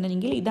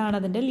കൊടുക്കുന്നതെങ്കിൽ ഇതാണ്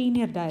അതിൻ്റെ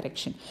ലീനിയർ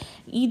ഡയറക്ഷൻ,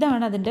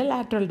 ഇതാണ് അതിൻ്റെ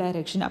ലാറ്ററൽ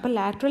ഡയറക്ഷൻ. അപ്പോൾ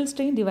lateral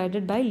strain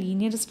divided by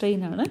linear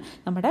strain ആണ്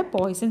നമ്മുടെ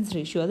പോയ്സൺസ്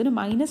റേഷ്യോ. അതിന്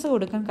മൈനസ്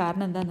കൊടുക്കാൻ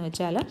കാരണം എന്താണെന്ന്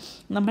വെച്ചാൽ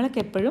നമ്മൾക്ക്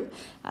എപ്പോഴും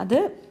അത്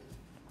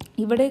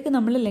ഇവിടേക്ക്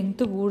നമ്മൾ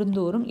ലെങ്ത്ത്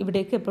കൂടുന്തോറും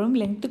ഇവിടേക്ക് എപ്പോഴും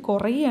ലെങ്ത്ത്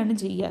കുറയുകയാണ്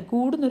ചെയ്യുക.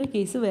 കൂടുന്നൊരു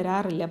കേസ്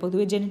വരാറില്ല.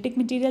 പൊതുവെ ജനറ്റിക്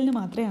മെറ്റീരിയലിന്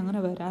മാത്രമേ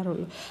അങ്ങനെ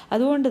വരാറുള്ളൂ.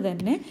 അതുകൊണ്ട്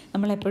തന്നെ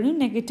നമ്മളെപ്പോഴും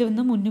നെഗറ്റീവ്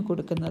എന്ന് മുന്നിൽ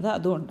കൊടുക്കുന്നത്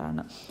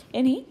അതുകൊണ്ടാണ്.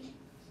 ഇനി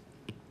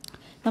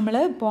നമ്മൾ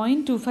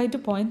 0.25 to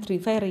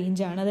 0.35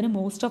 റേഞ്ചാണ് അതിന്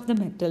മോസ്റ്റ് ഓഫ് ദ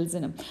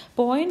മെറ്റൽസിനും.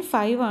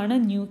 0.5 ആണ്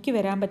ന്യൂക്ക്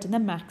വരാൻ പറ്റുന്ന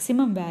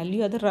മാക്സിമം വാല്യൂ.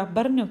 അത്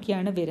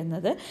റബ്ബറിനൊക്കെയാണ്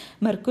വരുന്നത്.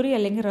 മെർക്കുറി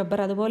അല്ലെങ്കിൽ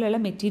റബ്ബർ അതുപോലെയുള്ള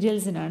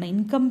മെറ്റീരിയൽസിനാണ്,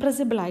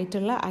 ഇൻകംപ്രസിബിൾ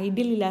ആയിട്ടുള്ള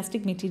ഐഡിയൽ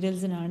ഇലാസ്റ്റിക്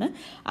മെറ്റീരിയൽസിനാണ്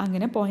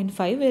അങ്ങനെ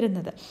 0.5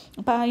 വരുന്നത്.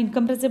 അപ്പോൾ ആ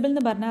ഇൻകംപ്രസിബിൾ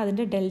എന്ന് പറഞ്ഞാൽ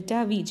അതിൻ്റെ delta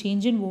we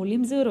change in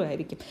volume 0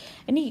 ആയിരിക്കും.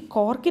 ഇനി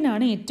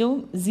കോർക്കിനാണ്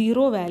ഏറ്റവും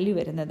 0 വാല്യൂ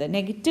വരുന്നത്.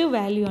 നെഗറ്റീവ്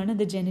വാല്യൂ ആണ്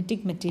ഇത്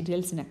ജനറ്റിക്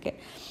മെറ്റീരിയൽസിനൊക്കെ.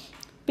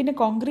 പിന്നെ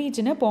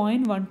കോൺക്രീറ്റിന്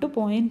 0.1 to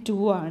 0.2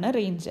 ആണ്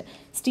റേഞ്ച്.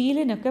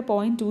 സ്റ്റീലിനൊക്കെ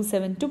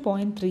 0.27 to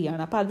 0.3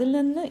 ആണ്. അപ്പോൾ അതിൽ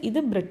നിന്ന് ഇത്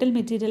ബ്രിട്ടിൽ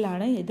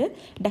മെറ്റീരിയലാണ്, ഇത്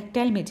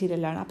ഡക്റ്റൈൽ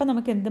മെറ്റീരിയലാണ്. അപ്പോൾ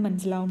നമുക്ക് എന്ത്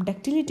മനസ്സിലാവും?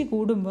 ഡക്റ്റിലിറ്റി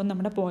കൂടുമ്പോൾ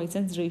നമ്മുടെ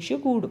പോയ്സൺസ് റേഷ്യോ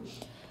കൂടും.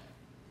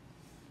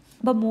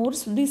 അപ്പോൾ more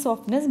the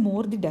softness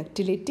more the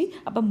ductility,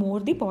 അപ്പോൾ more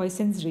the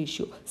poisons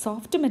ratio.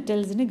 Soft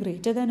മെറ്റൽസിന്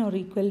greater than or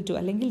equal to,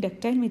 അല്ലെങ്കിൽ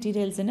ductile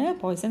മെറ്റീരിയൽസിന്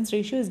poisons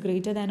ratio is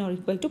greater than or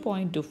equal to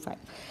 0.25.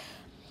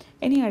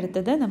 ഇനി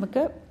അടുത്തത്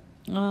നമുക്ക്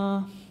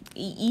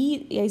ഈ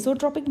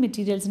ഐസോട്രോപ്പിക്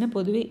മെറ്റീരിയൽസിന്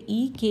പൊതുവെ ഈ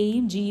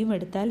കെയും ജിയും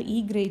എടുത്താൽ E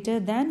greater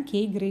than K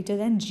greater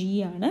than G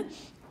ആണ്.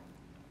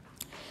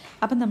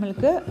 അപ്പം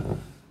നമ്മൾക്ക്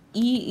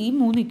ഈ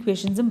 3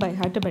 ഇക്വേഷൻസും ബൈ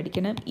ഹാർട്ട്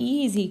പഠിക്കണം. E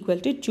is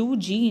equal to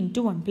 2g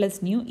into 1 plus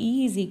new, E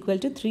is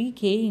equal to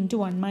 3k into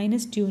 1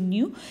 minus 2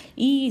 new,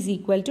 E is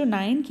equal to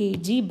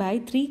 9kg by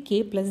 3k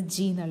plus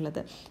G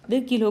എന്നുള്ളത്. ഇത്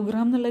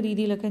kilogram എന്നുള്ള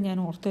രീതിയിലൊക്കെ ഞാൻ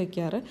ഓർത്ത്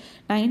വയ്ക്കാറ്.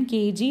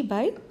 9kg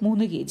by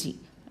 3kg,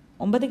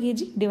 9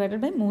 kg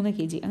divided by 3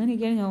 kg,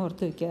 അങ്ങനെയൊക്കെയാണ് ഞാൻ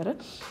ഓർത്ത് വയ്ക്കാറ്.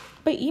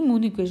 അപ്പോൾ ഈ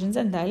 3 ഇക്വേഷൻസ്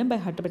എന്തായാലും ബൈ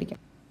ഹാർട്ട് പഠിക്കാം.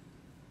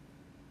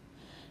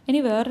 ഇനി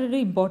വേറൊരു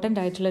ഇമ്പോർട്ടൻ്റ്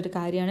ആയിട്ടുള്ളൊരു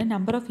കാര്യമാണ്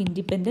number of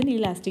independent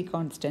elastic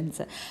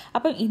constants.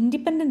 അപ്പം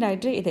ഇൻഡിപെൻഡൻ്റ്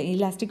ആയിട്ട് ഇത്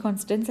ഇലാസ്റ്റിക്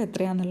കോൺസ്റ്റൻസ്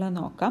എത്രയാണെന്നുള്ളത്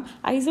നോക്കാം.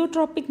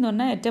 ഐസോട്രോപ്പിക് എന്ന്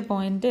പറഞ്ഞാൽ അറ്റ് എ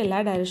പോയിൻറ്റ്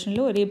എല്ലാ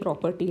ഡയറക്ഷനിലും ഒരേ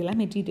പ്രോപ്പർട്ടിയുള്ള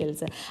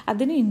മെറ്റീരിയൽസ്.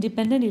 അതിന്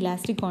ഇൻഡിപെൻഡൻറ്റ്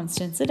ഇലാസ്റ്റിക്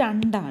കോൺസ്റ്റൻസ്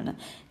 2 ആണ്.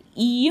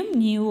 ഇയും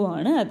ന്യൂവും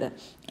ആണ് അത്.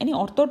 ഇനി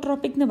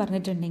ഓർത്തോട്രോപ്പിക് എന്ന്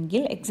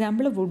പറഞ്ഞിട്ടുണ്ടെങ്കിൽ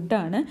എക്സാമ്പിൾ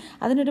വുഡാണ്.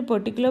 അതിനൊരു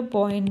പെർട്ടിക്കുലർ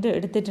പോയിൻ്റ്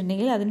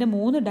എടുത്തിട്ടുണ്ടെങ്കിൽ അതിൻ്റെ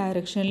 3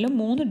 ഡയറക്ഷനിലും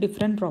 3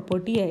 ഡിഫറെൻറ്റ്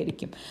പ്രോപ്പർട്ടി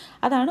ആയിരിക്കും.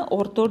 അതാണ്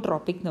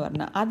ഓർത്തോട്രോപ്പിക് എന്ന്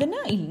പറഞ്ഞാൽ. അതിന്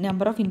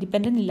number of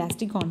independent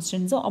elastic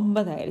constants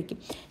 9 ആയിരിക്കും.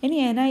 ഇനി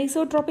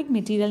അനൈസോട്രോപ്പിക്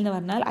മെറ്റീരിയൽ എന്ന്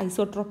പറഞ്ഞാൽ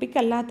ഐസോട്രോപ്പിക്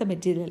അല്ലാത്ത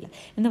മെറ്റീരിയൽ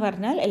എന്ന്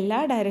പറഞ്ഞാൽ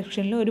എല്ലാ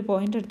ഡയറക്ഷനിലും ഒരു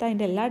പോയിൻ്റ് എടുത്താൽ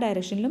അതിൻ്റെ എല്ലാ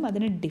ഡയറക്ഷനിലും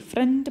അതിന്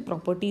ഡിഫറെൻറ്റ്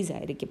പ്രോപ്പർട്ടീസ്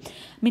ആയിരിക്കും.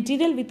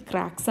 മെറ്റീരിയൽ വിത്ത്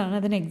ക്രാക്സ് ആണ്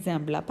അതിന്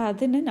എക്സാമ്പിൾ. അപ്പോൾ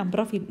അതിന്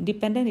number of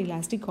independent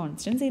elastic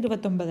constants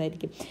 29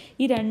 ആയിരിക്കും.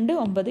 ഈ 2,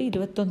 9,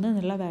 21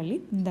 എന്നുള്ള വാല്യൂ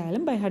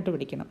എന്തായാലും ബൈ ഹാർട്ട്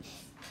പഠിക്കണം.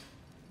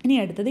 ഇനി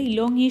അടുത്തത്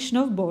ഇലോങ്ങേഷൻ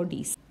ഓഫ്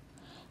ബോഡീസ്.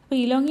 അപ്പോൾ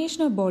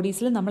ഇലോങ്ങേഷൻ ഓഫ്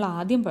ബോഡീസിൽ നമ്മൾ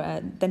ആദ്യം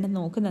തന്നെ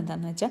നോക്കുന്നത്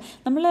എന്താണെന്ന് വെച്ചാൽ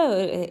നമ്മൾ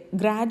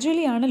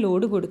ഗ്രാജ്വലി ആണ്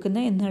ലോഡ്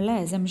കൊടുക്കുന്നത് എന്നുള്ള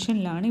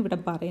അസംഷനിലാണ് ഇവിടെ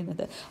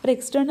പറയുന്നത്. ഒരു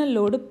എക്സ്റ്റേണൽ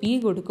ലോഡ് പി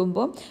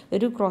കൊടുക്കുമ്പോൾ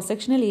ഒരു ക്രോസ്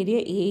സെക്ഷണൽ ഏരിയ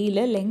എയിൽ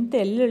length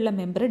എല്ലുള്ള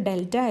member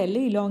delta L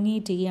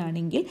elongate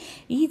ചെയ്യുകയാണെങ്കിൽ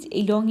ഈ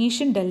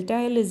elongation delta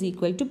L is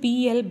equal to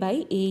PL by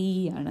AE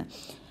ആണ്.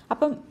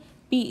 അപ്പം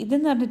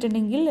ഇതെന്ന്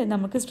പറഞ്ഞിട്ടുണ്ടെങ്കിൽ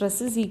നമുക്ക് stress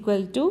is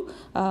equal to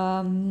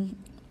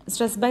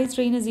stress by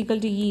strain is equal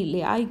to E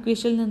ഇല്ലേ, ആ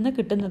ഇക്വേഷനിൽ നിന്ന്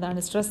കിട്ടുന്നതാണ്.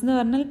 സ്ട്രെസ് എന്ന്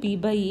പറഞ്ഞാൽ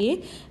P/A,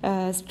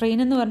 സ്ട്രെയിൻ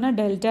എന്ന് പറഞ്ഞാൽ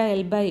ഡെൽറ്റ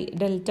എൽ ബൈ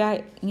ഡെൽറ്റ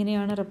ഇങ്ങനെ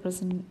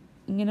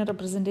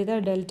റെപ്രസെൻറ്റ്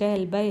ചെയ്താൽ delta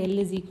L by L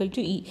is equal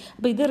to E.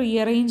 അപ്പോൾ ഇത്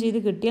റീഅറേഞ്ച് ചെയ്ത്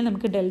കിട്ടിയാൽ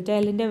നമുക്ക് ഡെൽറ്റ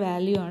എല്ലിൻ്റെ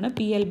വാല്യൂ ആണ്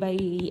PL ബൈ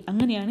AE.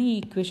 അങ്ങനെയാണ് ഈ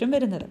ഇക്വേഷൻ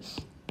വരുന്നത്.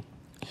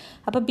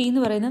 അപ്പോൾ പി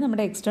എന്ന് പറയുന്നത്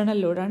നമ്മുടെ എക്സ്റ്റേണൽ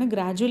ലോഡാണ്.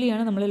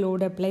 ഗ്രാജ്വലിയാണ് നമ്മൾ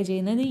ലോഡ് അപ്ലൈ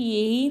ചെയ്യുന്നത്. ഈ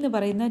AE എന്ന്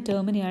പറയുന്ന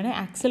ടേമിനെയാണ്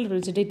ആക്സൽ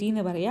റിജിഡിറ്റി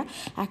എന്ന് പറയുക.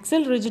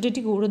 ആക്സൽ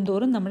റിജിഡിറ്റി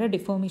കൂടുന്തോറും നമ്മുടെ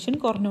ഡിഫോർമേഷൻ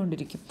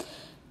കുറഞ്ഞുകൊണ്ടിരിക്കും.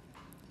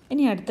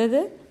 ഇനി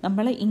അടുത്തത്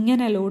നമ്മൾ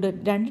ഇങ്ങനെ ലോഡ്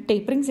 2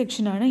 ടേപ്പറിങ്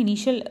സെക്ഷനാണ്.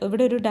 ഇനീഷ്യൽ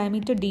ഇവിടെ ഒരു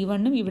ഡയമീറ്റർ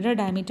D1ഉം ഇവിടെ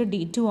ഡയമീറ്റർ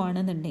D2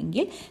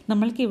 ആണെന്നുണ്ടെങ്കിൽ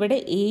നമ്മൾക്ക് ഇവിടെ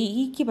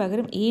AEക്ക്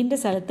പകരം എൻ്റെ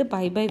സ്ഥലത്ത്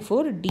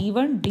π/4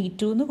 D1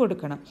 D2 എന്ന്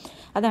കൊടുക്കണം.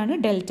 അതാണ്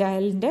ഡെൽറ്റ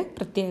എല്ലിൻ്റെ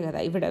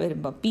പ്രത്യേകത ഇവിടെ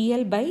വരുമ്പോൾ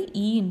PL by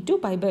E into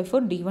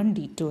π/4 D1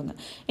 D2 എന്ന്.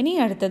 ഇനി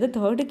അടുത്തത്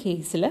തേർഡ്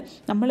കേസിൽ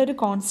നമ്മളൊരു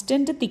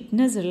കോൺസ്റ്റൻറ്റ്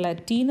തിക്നെസ് ഉള്ള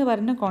T എന്ന്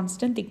പറയുന്ന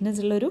കോൺസ്റ്റൻറ്റ്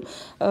തിക്നെസ് ഉള്ളൊരു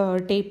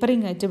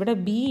ടേപ്പറിങ് ആയിട്ട് ഇവിടെ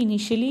B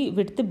ഇനീഷ്യലി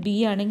ഇവിടുത്തെ B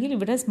ആണെങ്കിൽ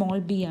ഇവിടെ സ്മോൾ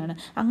b ആണ്.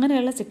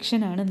 അങ്ങനെയുള്ള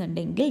സെക്ഷൻ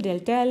ആണെന്നുണ്ടെങ്കിൽ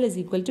delta L is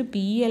equal to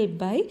PL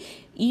by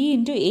E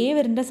into A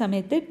വരേണ്ട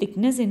സമയത്ത്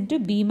thickness into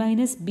B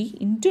minus B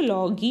into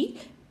log E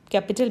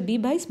capital B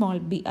by small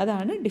b.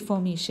 അതാണ്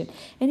ഡിഫോർമേഷൻ.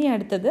 ഇനി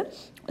അടുത്തത്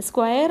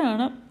സ്ക്വയർ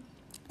ആണ്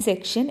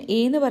സെക്ഷൻ. A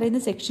എന്ന്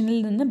പറയുന്ന സെക്ഷനിൽ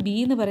നിന്ന് B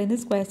എന്ന് പറയുന്ന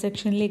സ്ക്വയർ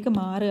സെക്ഷനിലേക്ക്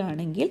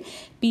മാറുകയാണെങ്കിൽ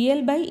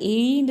PL ബൈ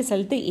AEൻ്റെ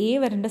സ്ഥലത്ത് A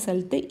വരേണ്ട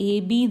സ്ഥലത്ത്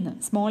AB എന്ന്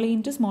small a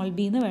into small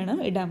b എന്ന് വേണം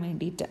ഇടാൻ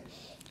വേണ്ടിയിട്ട്.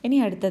 ഇനി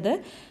അടുത്തത്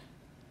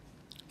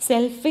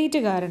സെൽഫ്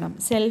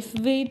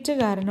വെയ്റ്റ്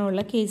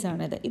കാരണമുള്ള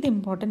കേസാണിത്. ഇത്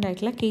ഇമ്പോർട്ടൻ്റ്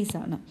ആയിട്ടുള്ള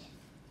കേസാണ്.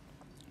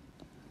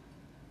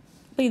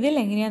 അപ്പോൾ ഇതിൽ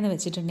എങ്ങനെയാണെന്ന്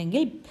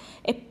വെച്ചിട്ടുണ്ടെങ്കിൽ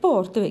എപ്പോൾ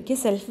ഓർത്ത് വയ്ക്കുക,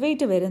 സെൽഫ്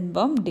വെയ്റ്റ്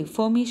വരുമ്പം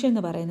ഡിഫോമേഷൻ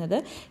എന്ന് പറയുന്നത്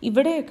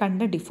ഇവിടെ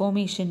കണ്ട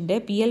ഡിഫോമേഷൻ്റെ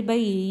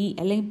PL/AE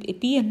അല്ലെങ്കിൽ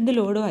പി എന്ത്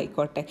ലോഡോ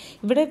ആയിക്കോട്ടെ,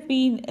 ഇവിടെ പി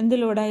എന്ത്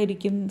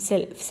ലോഡായിരിക്കും,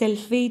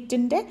 സെൽഫ്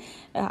വെയ്റ്റിൻ്റെ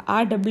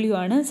RW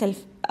ആണ്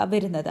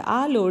വരുന്നത്. ആ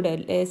ലോഡ്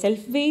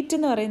സെൽഫ് വെയ്റ്റ്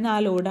എന്ന് പറയുന്ന ആ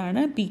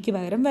ലോഡാണ് പിക്ക്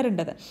പകരം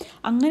വരേണ്ടത്.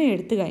 അങ്ങനെ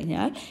എടുത്തു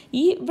കഴിഞ്ഞാൽ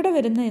ഇവിടെ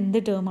വരുന്ന എന്ത്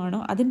ടേമാണോ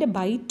അതിൻ്റെ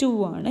 /2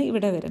 ആണ്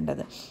ഇവിടെ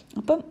വരേണ്ടത്.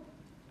 അപ്പം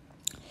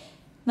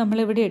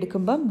നമ്മളിവിടെ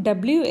എടുക്കുമ്പം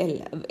W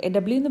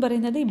എന്ന്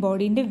പറയുന്നത് ഈ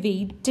ബോഡീൻ്റെ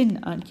വെയ്റ്റിൻ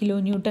ആണ്, കിലോ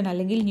ന്യൂട്ടൺ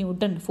അല്ലെങ്കിൽ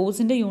ന്യൂട്ടൺ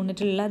ഫോഴ്സിൻ്റെ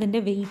യൂണിറ്റിലുള്ള അതിൻ്റെ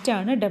വെയ്റ്റ്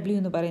ആണ് W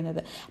എന്ന്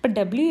പറയുന്നത്. അപ്പം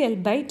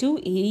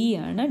WL/2AE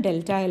ആണ്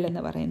ΔL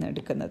എന്ന് പറയുന്നത്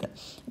എടുക്കുന്നത്.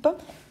 അപ്പം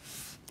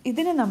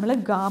ഇതിനെ നമ്മൾ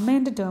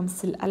ഗാമേൻ്റെ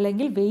ടേംസിൽ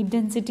അല്ലെങ്കിൽ വെയ്റ്റ്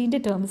ഡെൻസിറ്റീൻ്റെ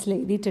ടേംസിൽ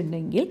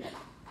എഴുതിയിട്ടുണ്ടെങ്കിൽ,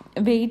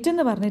 വെയ്റ്റ്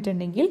എന്ന്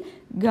പറഞ്ഞിട്ടുണ്ടെങ്കിൽ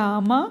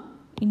ഗാമ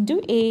ഇൻറ്റു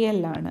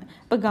AL ആണ്.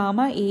 അപ്പോൾ ഗാമ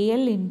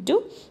AL ഇൻറ്റു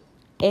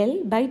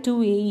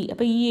L/2AE.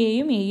 അപ്പോൾ ഈ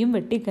എയും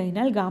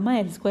വെട്ടിക്കഴിഞ്ഞാൽ ഗാമ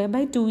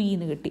L²/2E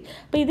എന്ന് കിട്ടി.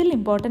 അപ്പോൾ ഇതിൽ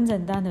ഇമ്പോർട്ടൻസ്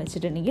എന്താണെന്ന്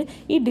വെച്ചിട്ടുണ്ടെങ്കിൽ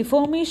ഈ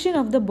ഡിഫോമേഷൻ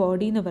ഓഫ് ദ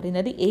ബോഡി എന്ന്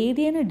പറയുന്നത്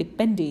ഏരിയനെ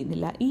ഡിപ്പെൻഡ്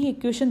ചെയ്യുന്നില്ല. ഈ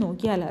ഇക്വേഷൻ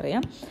നോക്കിയാൽ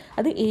അറിയാം,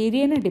 അത്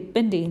ഏരിയനെ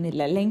ഡിപ്പെൻഡ്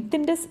ചെയ്യുന്നില്ല,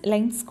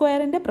 ലെങ്ത്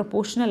സ്ക്വയറിൻ്റെ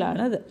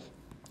പ്രൊപ്പോർഷണലാണ് അത്.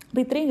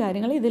 അപ്പോൾ ഇത്രയും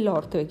കാര്യങ്ങൾ ഇതിൽ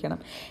ഓർത്ത് വയ്ക്കണം.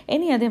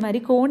 ഇനി അതേമാതിരി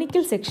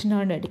കോണിക്കൽ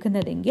സെക്ഷനാണ്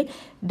എടുക്കുന്നതെങ്കിൽ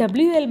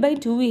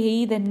WL/2AE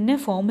തന്നെ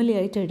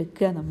ഫോർമുലയായിട്ട്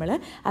എടുക്കുക നമ്മൾ.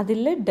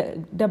 അതിൽ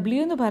W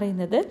എന്ന്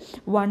പറയുന്നത്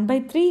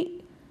 1/3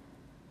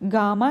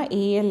 ഗാമ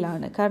AL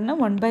ആണ്. കാരണം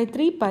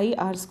 1/3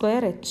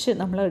 πr²H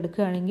നമ്മൾ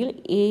എടുക്കുകയാണെങ്കിൽ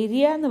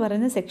ഏരിയ എന്ന്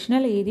പറയുന്ന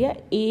സെക്ഷണൽ ഏരിയ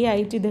A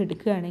ആയിട്ട് ഇത്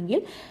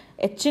എടുക്കുകയാണെങ്കിൽ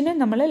Hനെ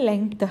നമ്മൾ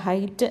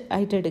ഹൈറ്റ്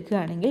ആയിട്ട്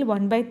എടുക്കുകയാണെങ്കിൽ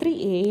 1/3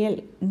 AL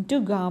ഇൻറ്റു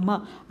ഗാമ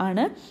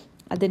ആണ്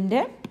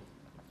അതിൻ്റെ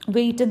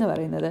വെയ്റ്റ് എന്ന്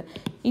പറയുന്നത്,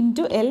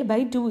 ഇൻറ്റു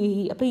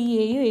L/2AE. അപ്പോൾ ഈ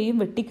എയും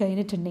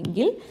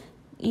വെട്ടിക്കഴിഞ്ഞിട്ടുണ്ടെങ്കിൽ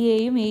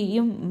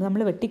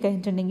നമ്മൾ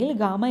വെട്ടിക്കഴിഞ്ഞിട്ടുണ്ടെങ്കിൽ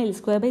ഗാമ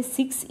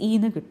L²/6E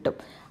എന്ന് കിട്ടും.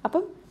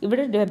 അപ്പം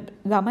ഇവിടെ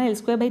ഗാമ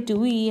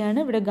L²/2E ആണ്,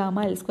 ഇവിടെ ഗാമ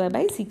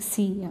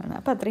L²/6E ആണ്.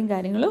 അപ്പോൾ അത്രയും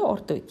കാര്യങ്ങൾ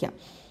ഓർത്ത് വയ്ക്കാം,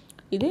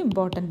 ഇത്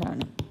ഇമ്പോർട്ടൻ്റ്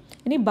ആണ്.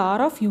 ഇനി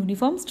ബാർ ഓഫ്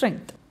യൂണിഫോം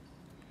സ്ട്രെങ്ത്.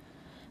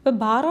 ഇപ്പോൾ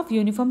ബാർ ഓഫ്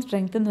യൂണിഫോം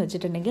സ്ട്രെങ്ത് എന്ന്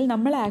വെച്ചിട്ടുണ്ടെങ്കിൽ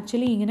നമ്മൾ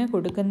ആക്ച്വലി ഇങ്ങനെ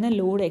കൊടുക്കുന്ന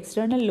ലോഡ്,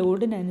 എക്സ്റ്റേണൽ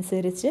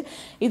ലോഡിനനുസരിച്ച്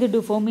ഇത്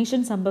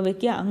ഡിഫോമേഷൻ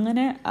സംഭവിക്കുക,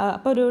 അങ്ങനെ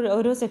അപ്പോൾ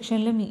ഓരോ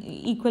സെക്ഷനിലും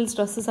ഈക്വൽ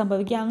സ്ട്രെസ്സ്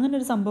സംഭവിക്കുക, അങ്ങനെ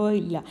ഒരു സംഭവം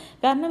ഇല്ല.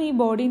 കാരണം ഈ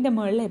ബോഡീൻ്റെ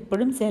മുകളിൽ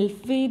എപ്പോഴും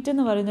സെൽഫ് വെയ്റ്റ്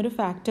എന്ന് പറയുന്നൊരു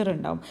ഫാക്ടർ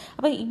ഉണ്ടാവും.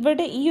 അപ്പോൾ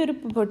ഇവിടെ ഈ ഒരു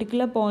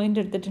പെർട്ടിക്കുലർ പോയിന്റ്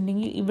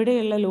എടുത്തിട്ടുണ്ടെങ്കിൽ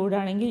ഇവിടെയുള്ള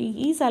ലോഡാണെങ്കിൽ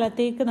ഈ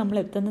സ്ഥലത്തേക്ക് നമ്മൾ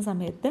എത്തുന്ന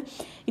സമയത്ത്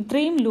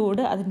ഇത്രയും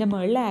ലോഡ് അതിൻ്റെ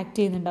മുകളിൽ ആക്ട്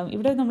ചെയ്യുന്നുണ്ടാവും.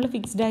 ഇവിടെ നമ്മൾ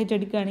ഫിക്സ്ഡ് ആയിട്ട്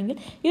എടുക്കുകയാണെങ്കിൽ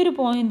ഈ ഒരു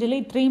പോയിന്റിൽ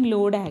ഇത്രയും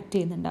ലോഡ് ആക്ട്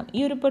ചെയ്യുന്നുണ്ടാവും.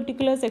 ഈ ഒരു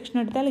പെർട്ടിക്കുലർ സെക്ഷൻ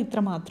എടുത്താൽ ഇത്ര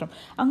മാത്രം.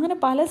 അങ്ങനെ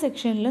പല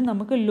സെക്ഷനിലും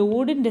നമുക്ക്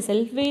ലോഡിൻ്റെ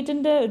സെൽഫ്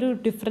വെയ്റ്റിൻ്റെ ഒരു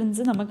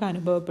ഡിഫറൻസ് നമുക്ക്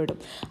അനുഭവപ്പെടും.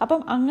 അപ്പം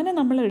അങ്ങനെ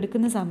നമ്മൾ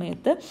എടുക്കുന്ന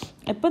സമയത്ത്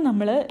ഇപ്പം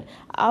നമ്മൾ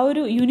ആ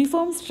ഒരു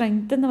യൂണിഫോം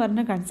സ്ട്രെങ്ത് എന്ന്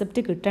പറഞ്ഞ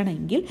കൺസെപ്റ്റ്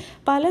കിട്ടണമെങ്കിൽ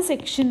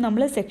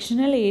നമ്മൾ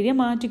സെക്ഷണൽ ഏരിയ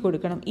മാറ്റി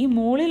കൊടുക്കണം. ഈ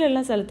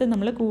മുകളിലുള്ള സ്ഥലത്ത്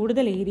നമ്മൾ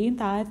കൂടുതൽ ഏരിയയും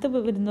താഴത്ത്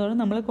വരുന്നതോടെ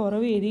നമ്മൾ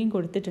കുറവ് ഏരിയയും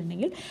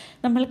കൊടുത്തിട്ടുണ്ടെങ്കിൽ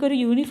നമ്മൾക്കൊരു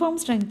യൂണിഫോം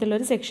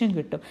സ്ട്രെങ്ത്തുള്ളൊരു സെക്ഷൻ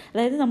കിട്ടും.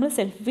 അതായത് നമ്മൾ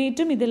സെൽഫ്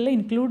വെയ്റ്റും ഇതെല്ലാം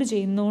ഇൻക്ലൂഡ്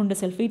ചെയ്യുന്നതുകൊണ്ട്,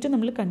 സെൽഫ് വെയ്റ്റ്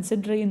നമ്മൾ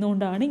കൺസിഡർ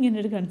ചെയ്യുന്നതുകൊണ്ടാണ്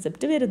ഇങ്ങനൊരു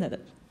കൺസെപ്റ്റ് വരുന്നത്.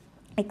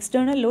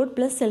 External load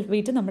plus self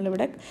weight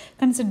നമ്മളിവിടെ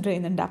കൺസിഡർ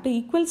ചെയ്യുന്നുണ്ട്. അപ്പോൾ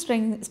ഈക്വൽ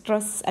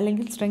സ്ട്രെസ്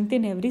അല്ലെങ്കിൽ സ്ട്രെങ്ത്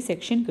ഇൻ എവറി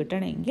സെക്ഷൻ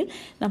കിട്ടണമെങ്കിൽ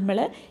നമ്മൾ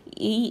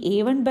ഈ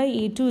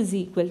A1/A2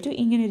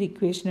 = ഇങ്ങനൊരു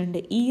ഇക്വേഷൻ ഉണ്ട്,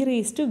 e⁻γ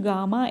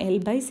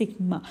L/σ.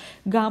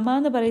 ഗാമ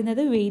എന്ന്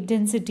പറയുന്നത് വെയ്റ്റ്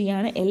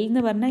ഡെൻസിറ്റിയാണ്, L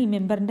എന്ന് പറഞ്ഞാൽ ഈ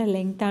മെമ്പറിൻ്റെ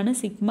ലെങ്ത് ആണ്,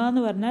 സിഗ്മ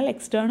എന്ന് പറഞ്ഞാൽ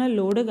എക്സ്റ്റേണൽ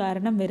ലോഡ്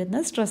കാരണം വരുന്ന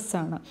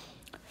സ്ട്രെസ്സാണ്.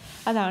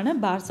 അതാണ്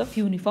ബാർസ് ഓഫ്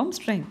യൂണിഫോം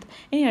സ്ട്രെങ്ത്.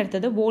 ഇനി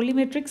അടുത്തത്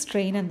വോളിമെട്രിക്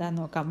സ്ട്രെയിൻ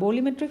എന്താണെന്ന് നോക്കാം.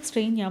 വോളിമെട്രിക്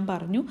സ്ട്രെയിൻ ഞാൻ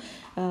പറഞ്ഞു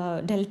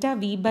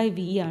ΔV/V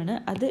ആണ്.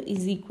 അത്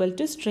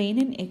 = strain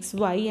in X,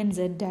 Y and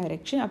Z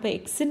direction. അപ്പോൾ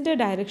എക്സിൻ്റെ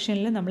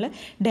ഡയറക്ഷനിൽ നമ്മൾ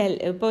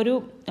ഇപ്പോൾ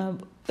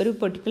ഒരു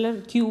പെർട്ടിക്കുലർ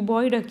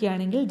ക്യൂബോയിഡ് ഒക്കെ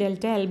ആണെങ്കിൽ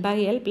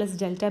ΔL/L +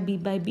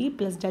 ΔB/B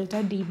 +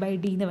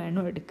 ΔD/D എന്ന്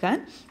വേണം എടുക്കാൻ.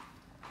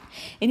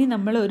 ഇനി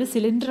നമ്മൾ ഒരു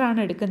സിലിണ്ടറാണ്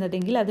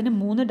എടുക്കുന്നതെങ്കിൽ അതിന്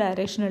 3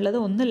 ഡയറക്ഷൻ ഉള്ളത്,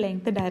 ഒന്ന്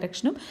ലെങ്ത്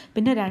ഡയറക്ഷനും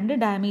പിന്നെ 2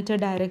 ഡയമീറ്റർ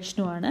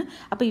ഡയറക്ഷനുമാണ്.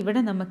 അപ്പോൾ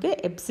ഇവിടെ നമുക്ക്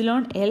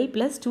εL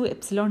 +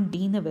 2εD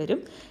എന്ന് വരും.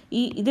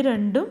 ഇത്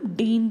രണ്ടും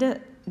ഡീൻ്റെ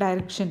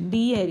ഡയറക്ഷൻ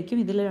D ആയിരിക്കും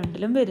ഇതിൽ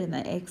രണ്ടിലും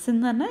വരുന്നത്. X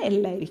എന്ന് പറഞ്ഞാൽ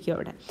L ആയിരിക്കും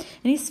അവിടെ.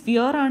 ഇനി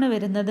സ്ഫിയർ ആണ്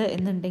വരുന്നത്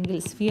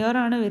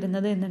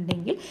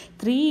എന്നുണ്ടെങ്കിൽ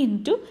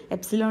 3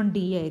 × εD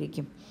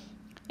ആയിരിക്കും.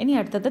 ഇനി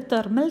അടുത്തത്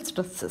തെർമൽ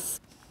സ്ട്രെസ്സസ്.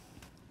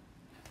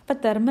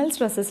 അപ്പോൾ തെർമൽ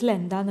സ്ട്രെസ്സസിൽ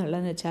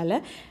എന്താണെന്നുള്ളതെന്ന് വെച്ചാൽ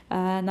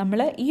നമ്മൾ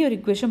ഈ ഒരു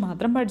ഇക്വേഷൻ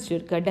മാത്രം പഠിച്ചു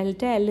വെക്കുക,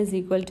 ΔL =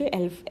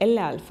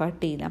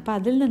 L∝T എന്ന്. അപ്പോൾ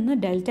അതിൽ നിന്ന്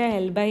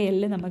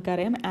ΔL/L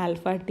നമുക്കറിയാം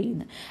α_T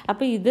എന്ന്.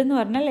 അപ്പോൾ ഇതെന്ന്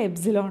പറഞ്ഞാൽ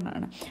എപ്സിലോൺ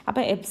ആണ്.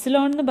 അപ്പോൾ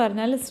എപ്സിലോൺ എന്ന്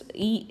പറഞ്ഞാൽ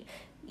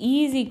E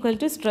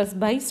 = സ്ട്രെസ്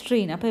ബൈ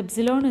സ്ട്രെയിൻ. അപ്പോൾ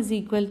എപ്സിലോൺ =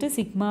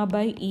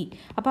 σ/E.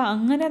 അപ്പോൾ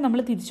അങ്ങനെ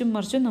നമ്മൾ തിരിച്ചും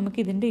മറിച്ചും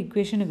നമുക്ക് ഇതിൻ്റെ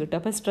ഇക്വേഷൻ കിട്ടും.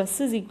 അപ്പോൾ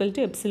സ്ട്രെസ് =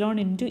 ε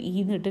 × E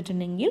എന്ന്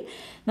ഇട്ടിട്ടുണ്ടെങ്കിൽ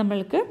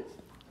നമ്മൾക്ക്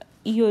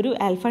ഈ ഒരു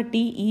α_T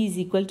E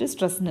 =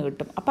 സ്ട്രെസ് എന്ന്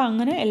കിട്ടും. അപ്പോൾ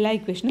അങ്ങനെ എല്ലാ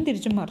ഇക്വേഷനും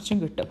തിരിച്ചും മറിച്ചും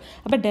കിട്ടും.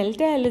 അപ്പോൾ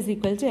ΔL =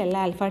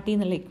 L∝T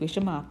എന്നുള്ള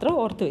ഇക്വേഷൻ മാത്രം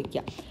ഓർത്ത്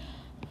വയ്ക്കുക.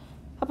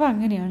 അപ്പോൾ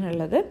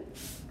അങ്ങനെയാണുള്ളത്.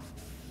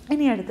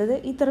 ഇനി അടുത്തത്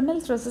ഈ തെർമൽ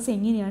സ്ട്രെസ്സസ്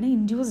എങ്ങനെയാണ്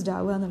ഇൻഡ്യൂസ്ഡ്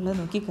ആവുക എന്നുള്ളത്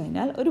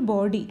നോക്കിക്കഴിഞ്ഞാൽ ഒരു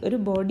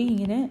ബോഡി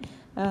ഇങ്ങനെ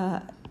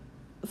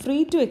ഫ്രീ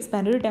ടു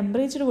എക്സ്പാൻഡ്, ഒരു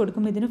ടെമ്പറേച്ചർ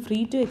കൊടുക്കുമ്പോൾ ഇതിന് ഫ്രീ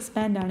ടു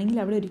എക്സ്പാൻഡ് ആണെങ്കിൽ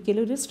അവിടെ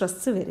ഒരിക്കലും ഒരു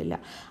സ്ട്രെസ്സ് വരില്ല.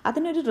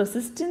 അതിനൊരു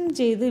റെസിസ്റ്റൻസ്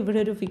ചെയ്ത് ഇവിടെ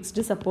ഒരു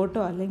ഫിക്സ്ഡ്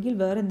സപ്പോർട്ടോ അല്ലെങ്കിൽ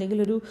വേറെ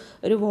എന്തെങ്കിലും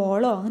ഒരു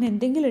വോളോ അങ്ങനെ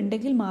എന്തെങ്കിലും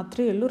ഉണ്ടെങ്കിൽ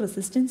മാത്രമേ ഉള്ളൂ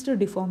റെസിസ്റ്റൻസ് ടു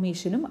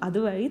ഡിഫോർമേഷനും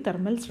അതുവഴി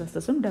തെർമൽ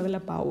സ്ട്രെസ്സസും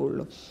ഡെവലപ്പ്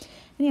ആവുള്ളൂ.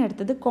 ഇനി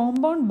അടുത്തത്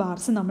കോമ്പൗണ്ട്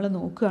ബാർസ് നമ്മൾ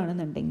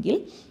നോക്കുകയാണെന്നുണ്ടെങ്കിൽ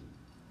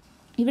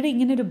ഇവിടെ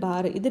ഇങ്ങനെ ഒരു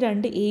ബാർ, ഇത്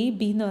രണ്ട് എ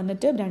ബി എന്ന്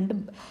പറഞ്ഞിട്ട് രണ്ട്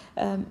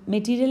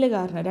മെറ്റീരിയൽ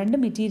കാരണം രണ്ട്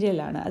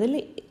മെറ്റീരിയലാണ്. അതിൽ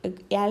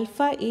alpha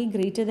A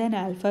greater than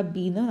alpha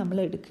B എന്ന് നമ്മൾ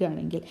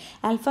എടുക്കുകയാണെങ്കിൽ,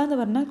 ആൽഫ എന്ന്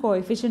പറഞ്ഞാൽ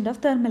കോഎഫിഷ്യൻ്റ്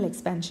ഓഫ് തെർമൽ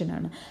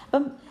എക്സ്പാൻഷനാണ്.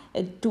 അപ്പം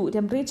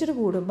ടെമ്പറേച്ചർ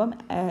കൂടുമ്പം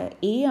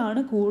എ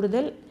ആണ്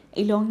കൂടുതൽ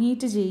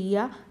ഇലോങ്ങേറ്റ്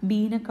ചെയ്യുക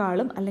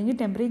ബീനേക്കാളും, അല്ലെങ്കിൽ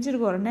ടെമ്പറേച്ചർ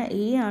കുറഞ്ഞ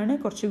എ ആണ്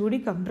കുറച്ചുകൂടി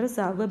കംപ്രസ്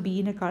ആവുക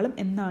ബീനേക്കാളും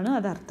എന്നാണ്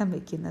അത് അർത്ഥം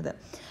വയ്ക്കുന്നത്.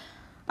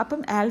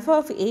 അപ്പം alpha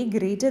of A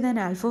greater than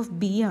alpha of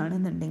B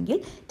ആണെന്നുണ്ടെങ്കിൽ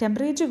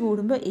ടെമ്പറേച്ചർ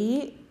കൂടുമ്പോൾ എ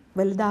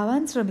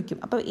വലുതാവാൻ ശ്രമിക്കും.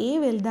 അപ്പം എ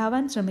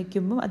വലുതാവാൻ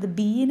ശ്രമിക്കുമ്പോൾ അത്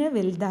ബീനെ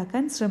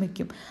വലുതാക്കാൻ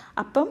ശ്രമിക്കും.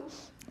 അപ്പം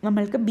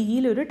നമ്മൾക്ക്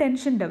ബിയിലൊരു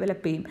ടെൻഷൻ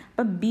ഡെവലപ്പ് ചെയ്യും.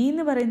 അപ്പം ബി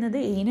എന്ന് പറയുന്നത്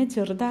എനെ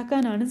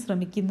ചെറുതാക്കാനാണ്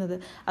ശ്രമിക്കുന്നത്.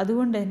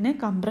 അതുകൊണ്ട് തന്നെ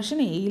കംപ്രഷൻ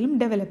എയിലും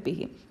ഡെവലപ്പ്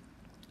ചെയ്യും.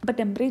 അപ്പോൾ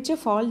ടെമ്പറേച്ചർ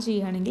ഫോൾ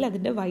ചെയ്യുകയാണെങ്കിൽ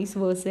അതിൻ്റെ വൈസ്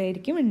വേഴ്സ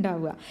ആയിരിക്കും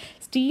ഉണ്ടാവുക.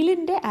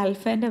 സ്റ്റീലിൻ്റെ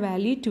ആൽഫേൻ്റെ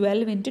വാല്യൂ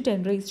 12 ×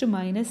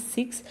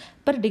 10⁻⁶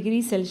 per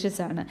degree Celsius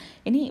ആണ്.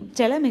 ഇനി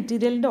ചില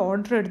മെറ്റീരിയലിൻ്റെ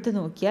ഓർഡർ എടുത്ത്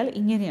നോക്കിയാൽ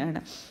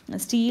ഇങ്ങനെയാണ്.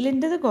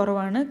 സ്റ്റീലിൻ്റെത്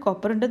കുറവാണ്,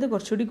 കോപ്പറിൻ്റെത്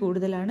കുറച്ചുകൂടി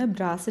കൂടുതലാണ്,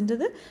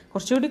 ബ്രാസിൻ്റെത്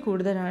കുറച്ചുകൂടി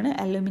കൂടുതലാണ്,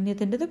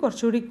 അലുമിനിയത്തിൻ്റെത്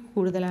കുറച്ചുകൂടി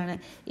കൂടുതലാണ്.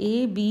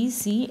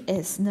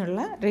 ABCS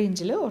എന്നുള്ള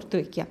റേഞ്ചിൽ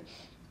ഓർത്ത് വയ്ക്കാം.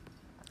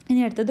 ഇനി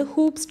അടുത്തത്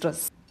ഹൂപ്പ്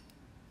സ്ട്രെസ്.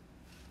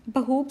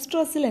 അപ്പോൾ ഹൂപ്പ്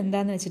സ്ട്രെസ്സിൽ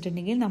എന്താണെന്ന്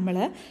വെച്ചിട്ടുണ്ടെങ്കിൽ നമ്മൾ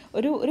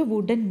ഒരു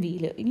വുഡൻ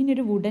വീല്,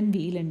 ഇങ്ങനൊരു വുഡൻ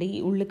വീലുണ്ട്, ഈ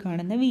ഉള്ളിൽ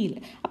കാണുന്ന വീല്.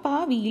 അപ്പോൾ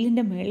ആ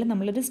വീലിൻ്റെ മുകളിൽ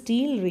നമ്മളൊരു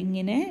സ്റ്റീൽ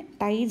റിങ്ങിനെ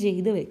ടൈ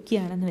ചെയ്ത്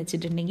വെക്കുകയാണെന്ന്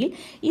വെച്ചിട്ടുണ്ടെങ്കിൽ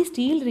ഈ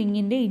സ്റ്റീൽ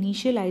റിങ്ങിൻ്റെ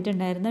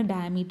ഇനീഷ്യലായിട്ടുണ്ടായിരുന്ന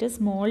ഡയമീറ്റർ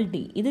സ്മോൾ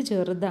d, ഇത്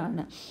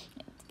ചെറുതാണ്.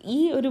 ഈ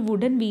ഒരു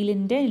wooden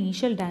വീലിൻ്റെ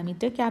initial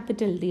diameter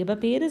capital D. അപ്പോൾ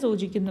പേര്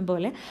സൂചിക്കുന്ന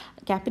പോലെ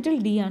ക്യാപിറ്റൽ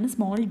D ആണ്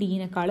സ്മോൾ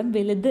ഡിനേക്കാളും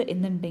വലുത്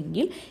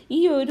എന്നുണ്ടെങ്കിൽ ഈ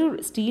ഒരു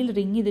സ്റ്റീൽ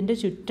റിങ് ഇതിൻ്റെ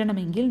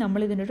ചുറ്റണമെങ്കിൽ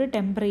നമ്മൾ ഇതിനൊരു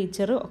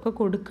ടെമ്പറേച്ചർ ഒക്കെ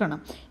കൊടുക്കണം.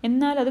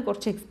 എന്നാൽ അത്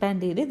കുറച്ച്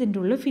എക്സ്പാൻഡ് ചെയ്ത് ഇതിൻ്റെ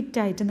ഉള്ളിൽ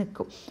ഫിറ്റായിട്ട്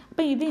നിൽക്കും.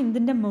 അപ്പോൾ ഇത്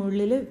ഇതിൻ്റെ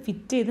മുകളിൽ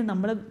ഫിറ്റ് ചെയ്ത്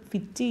നമ്മൾ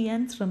ഫിറ്റ്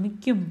ചെയ്യാൻ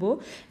ശ്രമിക്കുമ്പോൾ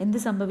എന്ത്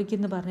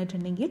സംഭവിക്കുമെന്ന്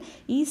പറഞ്ഞിട്ടുണ്ടെങ്കിൽ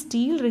ഈ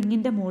സ്റ്റീൽ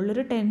റിങ്ങിൻ്റെ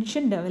മുകളിലൊരു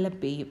ടെൻഷൻ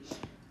ഡെവലപ്പ് ചെയ്യും.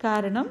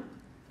 കാരണം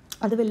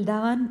അത്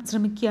വലുതാവാൻ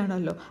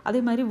ശ്രമിക്കുകയാണല്ലോ.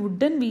 അതേമാതിരി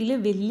വുഡൻ വീല്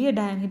വലിയ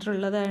ഡയമീറ്റർ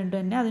ഉള്ളതായതുകൊണ്ട്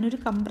തന്നെ അതിനൊരു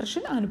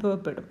കംപ്രഷൻ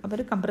അനുഭവപ്പെടും. അപ്പോൾ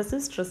ഒരു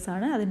കംപ്രസീവ്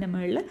സ്ട്രെസ്സാണ് അതിൻ്റെ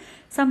മുകളിൽ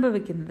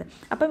സംഭവിക്കുന്നത്.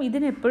 അപ്പം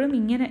ഇതിനെപ്പോഴും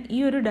ഇങ്ങനെ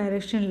ഈ ഒരു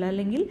ഡയറക്ഷനിൽ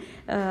അല്ലെങ്കിൽ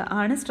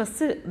ആണ്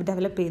സ്ട്രെസ്സ്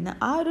ഡെവലപ്പ് ചെയ്യുന്നത്.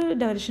 ആ ഒരു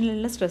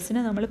ഡയറക്ഷനിലുള്ള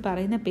സ്ട്രെസ്സിനെ നമ്മൾ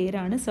പറയുന്ന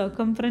പേരാണ്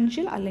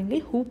സർക്കംഫറൻഷ്യൽ അല്ലെങ്കിൽ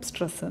ഹൂപ്പ്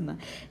സ്ട്രെസ് എന്ന്.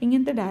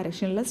 ഇങ്ങനത്തെ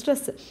ഡയറക്ഷനിലുള്ള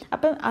സ്ട്രെസ്സ്.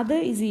 അപ്പം അത്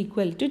is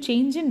equal to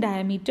change in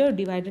diameter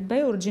divided by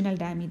original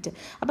diameter.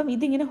 അപ്പം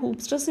ഇതിങ്ങനെ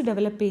ഹൂപ്പ് സ്ട്രെസ്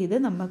ഡെവലപ്പ് ചെയ്ത്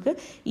നമുക്ക്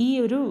ഈ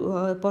ഒരു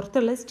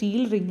പുറത്തുള്ള സ്റ്റീൽ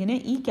റിങ്ങിന്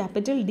ഈ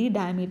ക്യാപിറ്റൽ D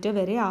ഡയമീറ്റർ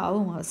വരെ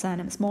ആവും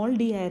അവസാനം. സ്മോൾ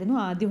d ആയിരുന്നു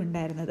ആദ്യം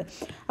ഉണ്ടായിരുന്നത്.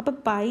 അപ്പോൾ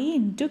π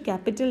 ×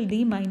 capital D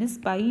minus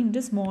π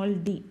 × small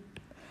d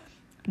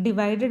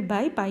divided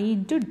by π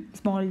 ×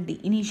 small d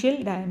initial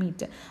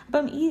diameter.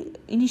 അപ്പം ഈ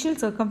ഇനീഷ്യൽ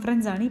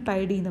സർക്കംഫറൻസ് ആണ് ഈ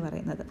πd എന്ന്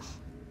പറയുന്നത്.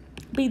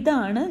 അപ്പോൾ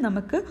ഇതാണ്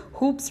നമുക്ക്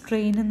ഹൂപ്പ്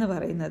സ്ട്രെയിൻ എന്ന്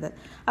പറയുന്നത്.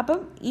 അപ്പം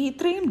ഈ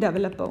ഇത്രയും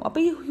ഡെവലപ്പ് ആവും.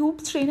 അപ്പോൾ ഈ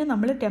ഹൂപ്പ് സ്ട്രെയിന്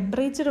നമ്മൾ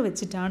ടെമ്പറേച്ചർ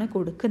വെച്ചിട്ടാണ്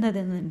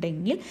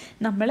കൊടുക്കുന്നതെന്നുണ്ടെങ്കിൽ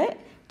നമ്മൾ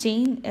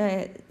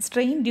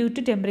strain due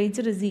to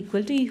temperature is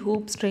equal to ഈ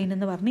ഹൂപ്പ് സ്ട്രെയിൻ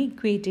എന്ന് പറഞ്ഞ്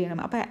ഇക്വേറ്റ്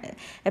ചെയ്യണം. അപ്പോൾ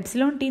ε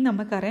T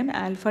നമുക്കറിയാം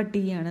ആൽഫ T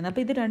ആണെന്ന്.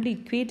 അപ്പോൾ ഇത് രണ്ട്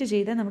ഇക്വേറ്റ്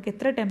ചെയ്താൽ നമുക്ക്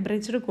എത്ര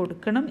ടെമ്പറേച്ചർ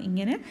കൊടുക്കണം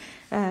ഇങ്ങനെ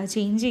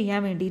ചേഞ്ച്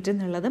ചെയ്യാൻ വേണ്ടിയിട്ട്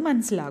എന്നുള്ളത്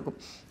മനസ്സിലാകും.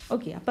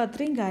 ഓക്കെ, അപ്പോൾ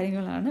അത്രയും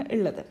കാര്യങ്ങളാണ്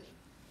ഉള്ളത്.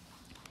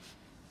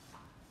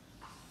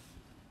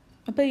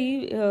 അപ്പോൾ ഈ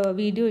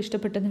വീഡിയോ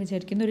ഇഷ്ടപ്പെട്ടെന്ന്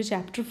വിചാരിക്കുന്നു. ഒരു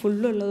ചാപ്റ്റർ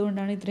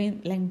ഫുള്ളുള്ളതുകൊണ്ടാണ് ഇത്രയും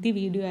ലെങ്തി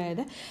വീഡിയോ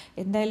ആയത്.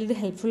 എന്തായാലും ഇത്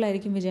ഹെൽപ്ഫുൾ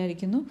ആയിരിക്കും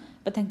വിചാരിക്കുന്നു.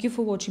 അപ്പോൾ thank you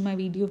for watching my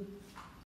video.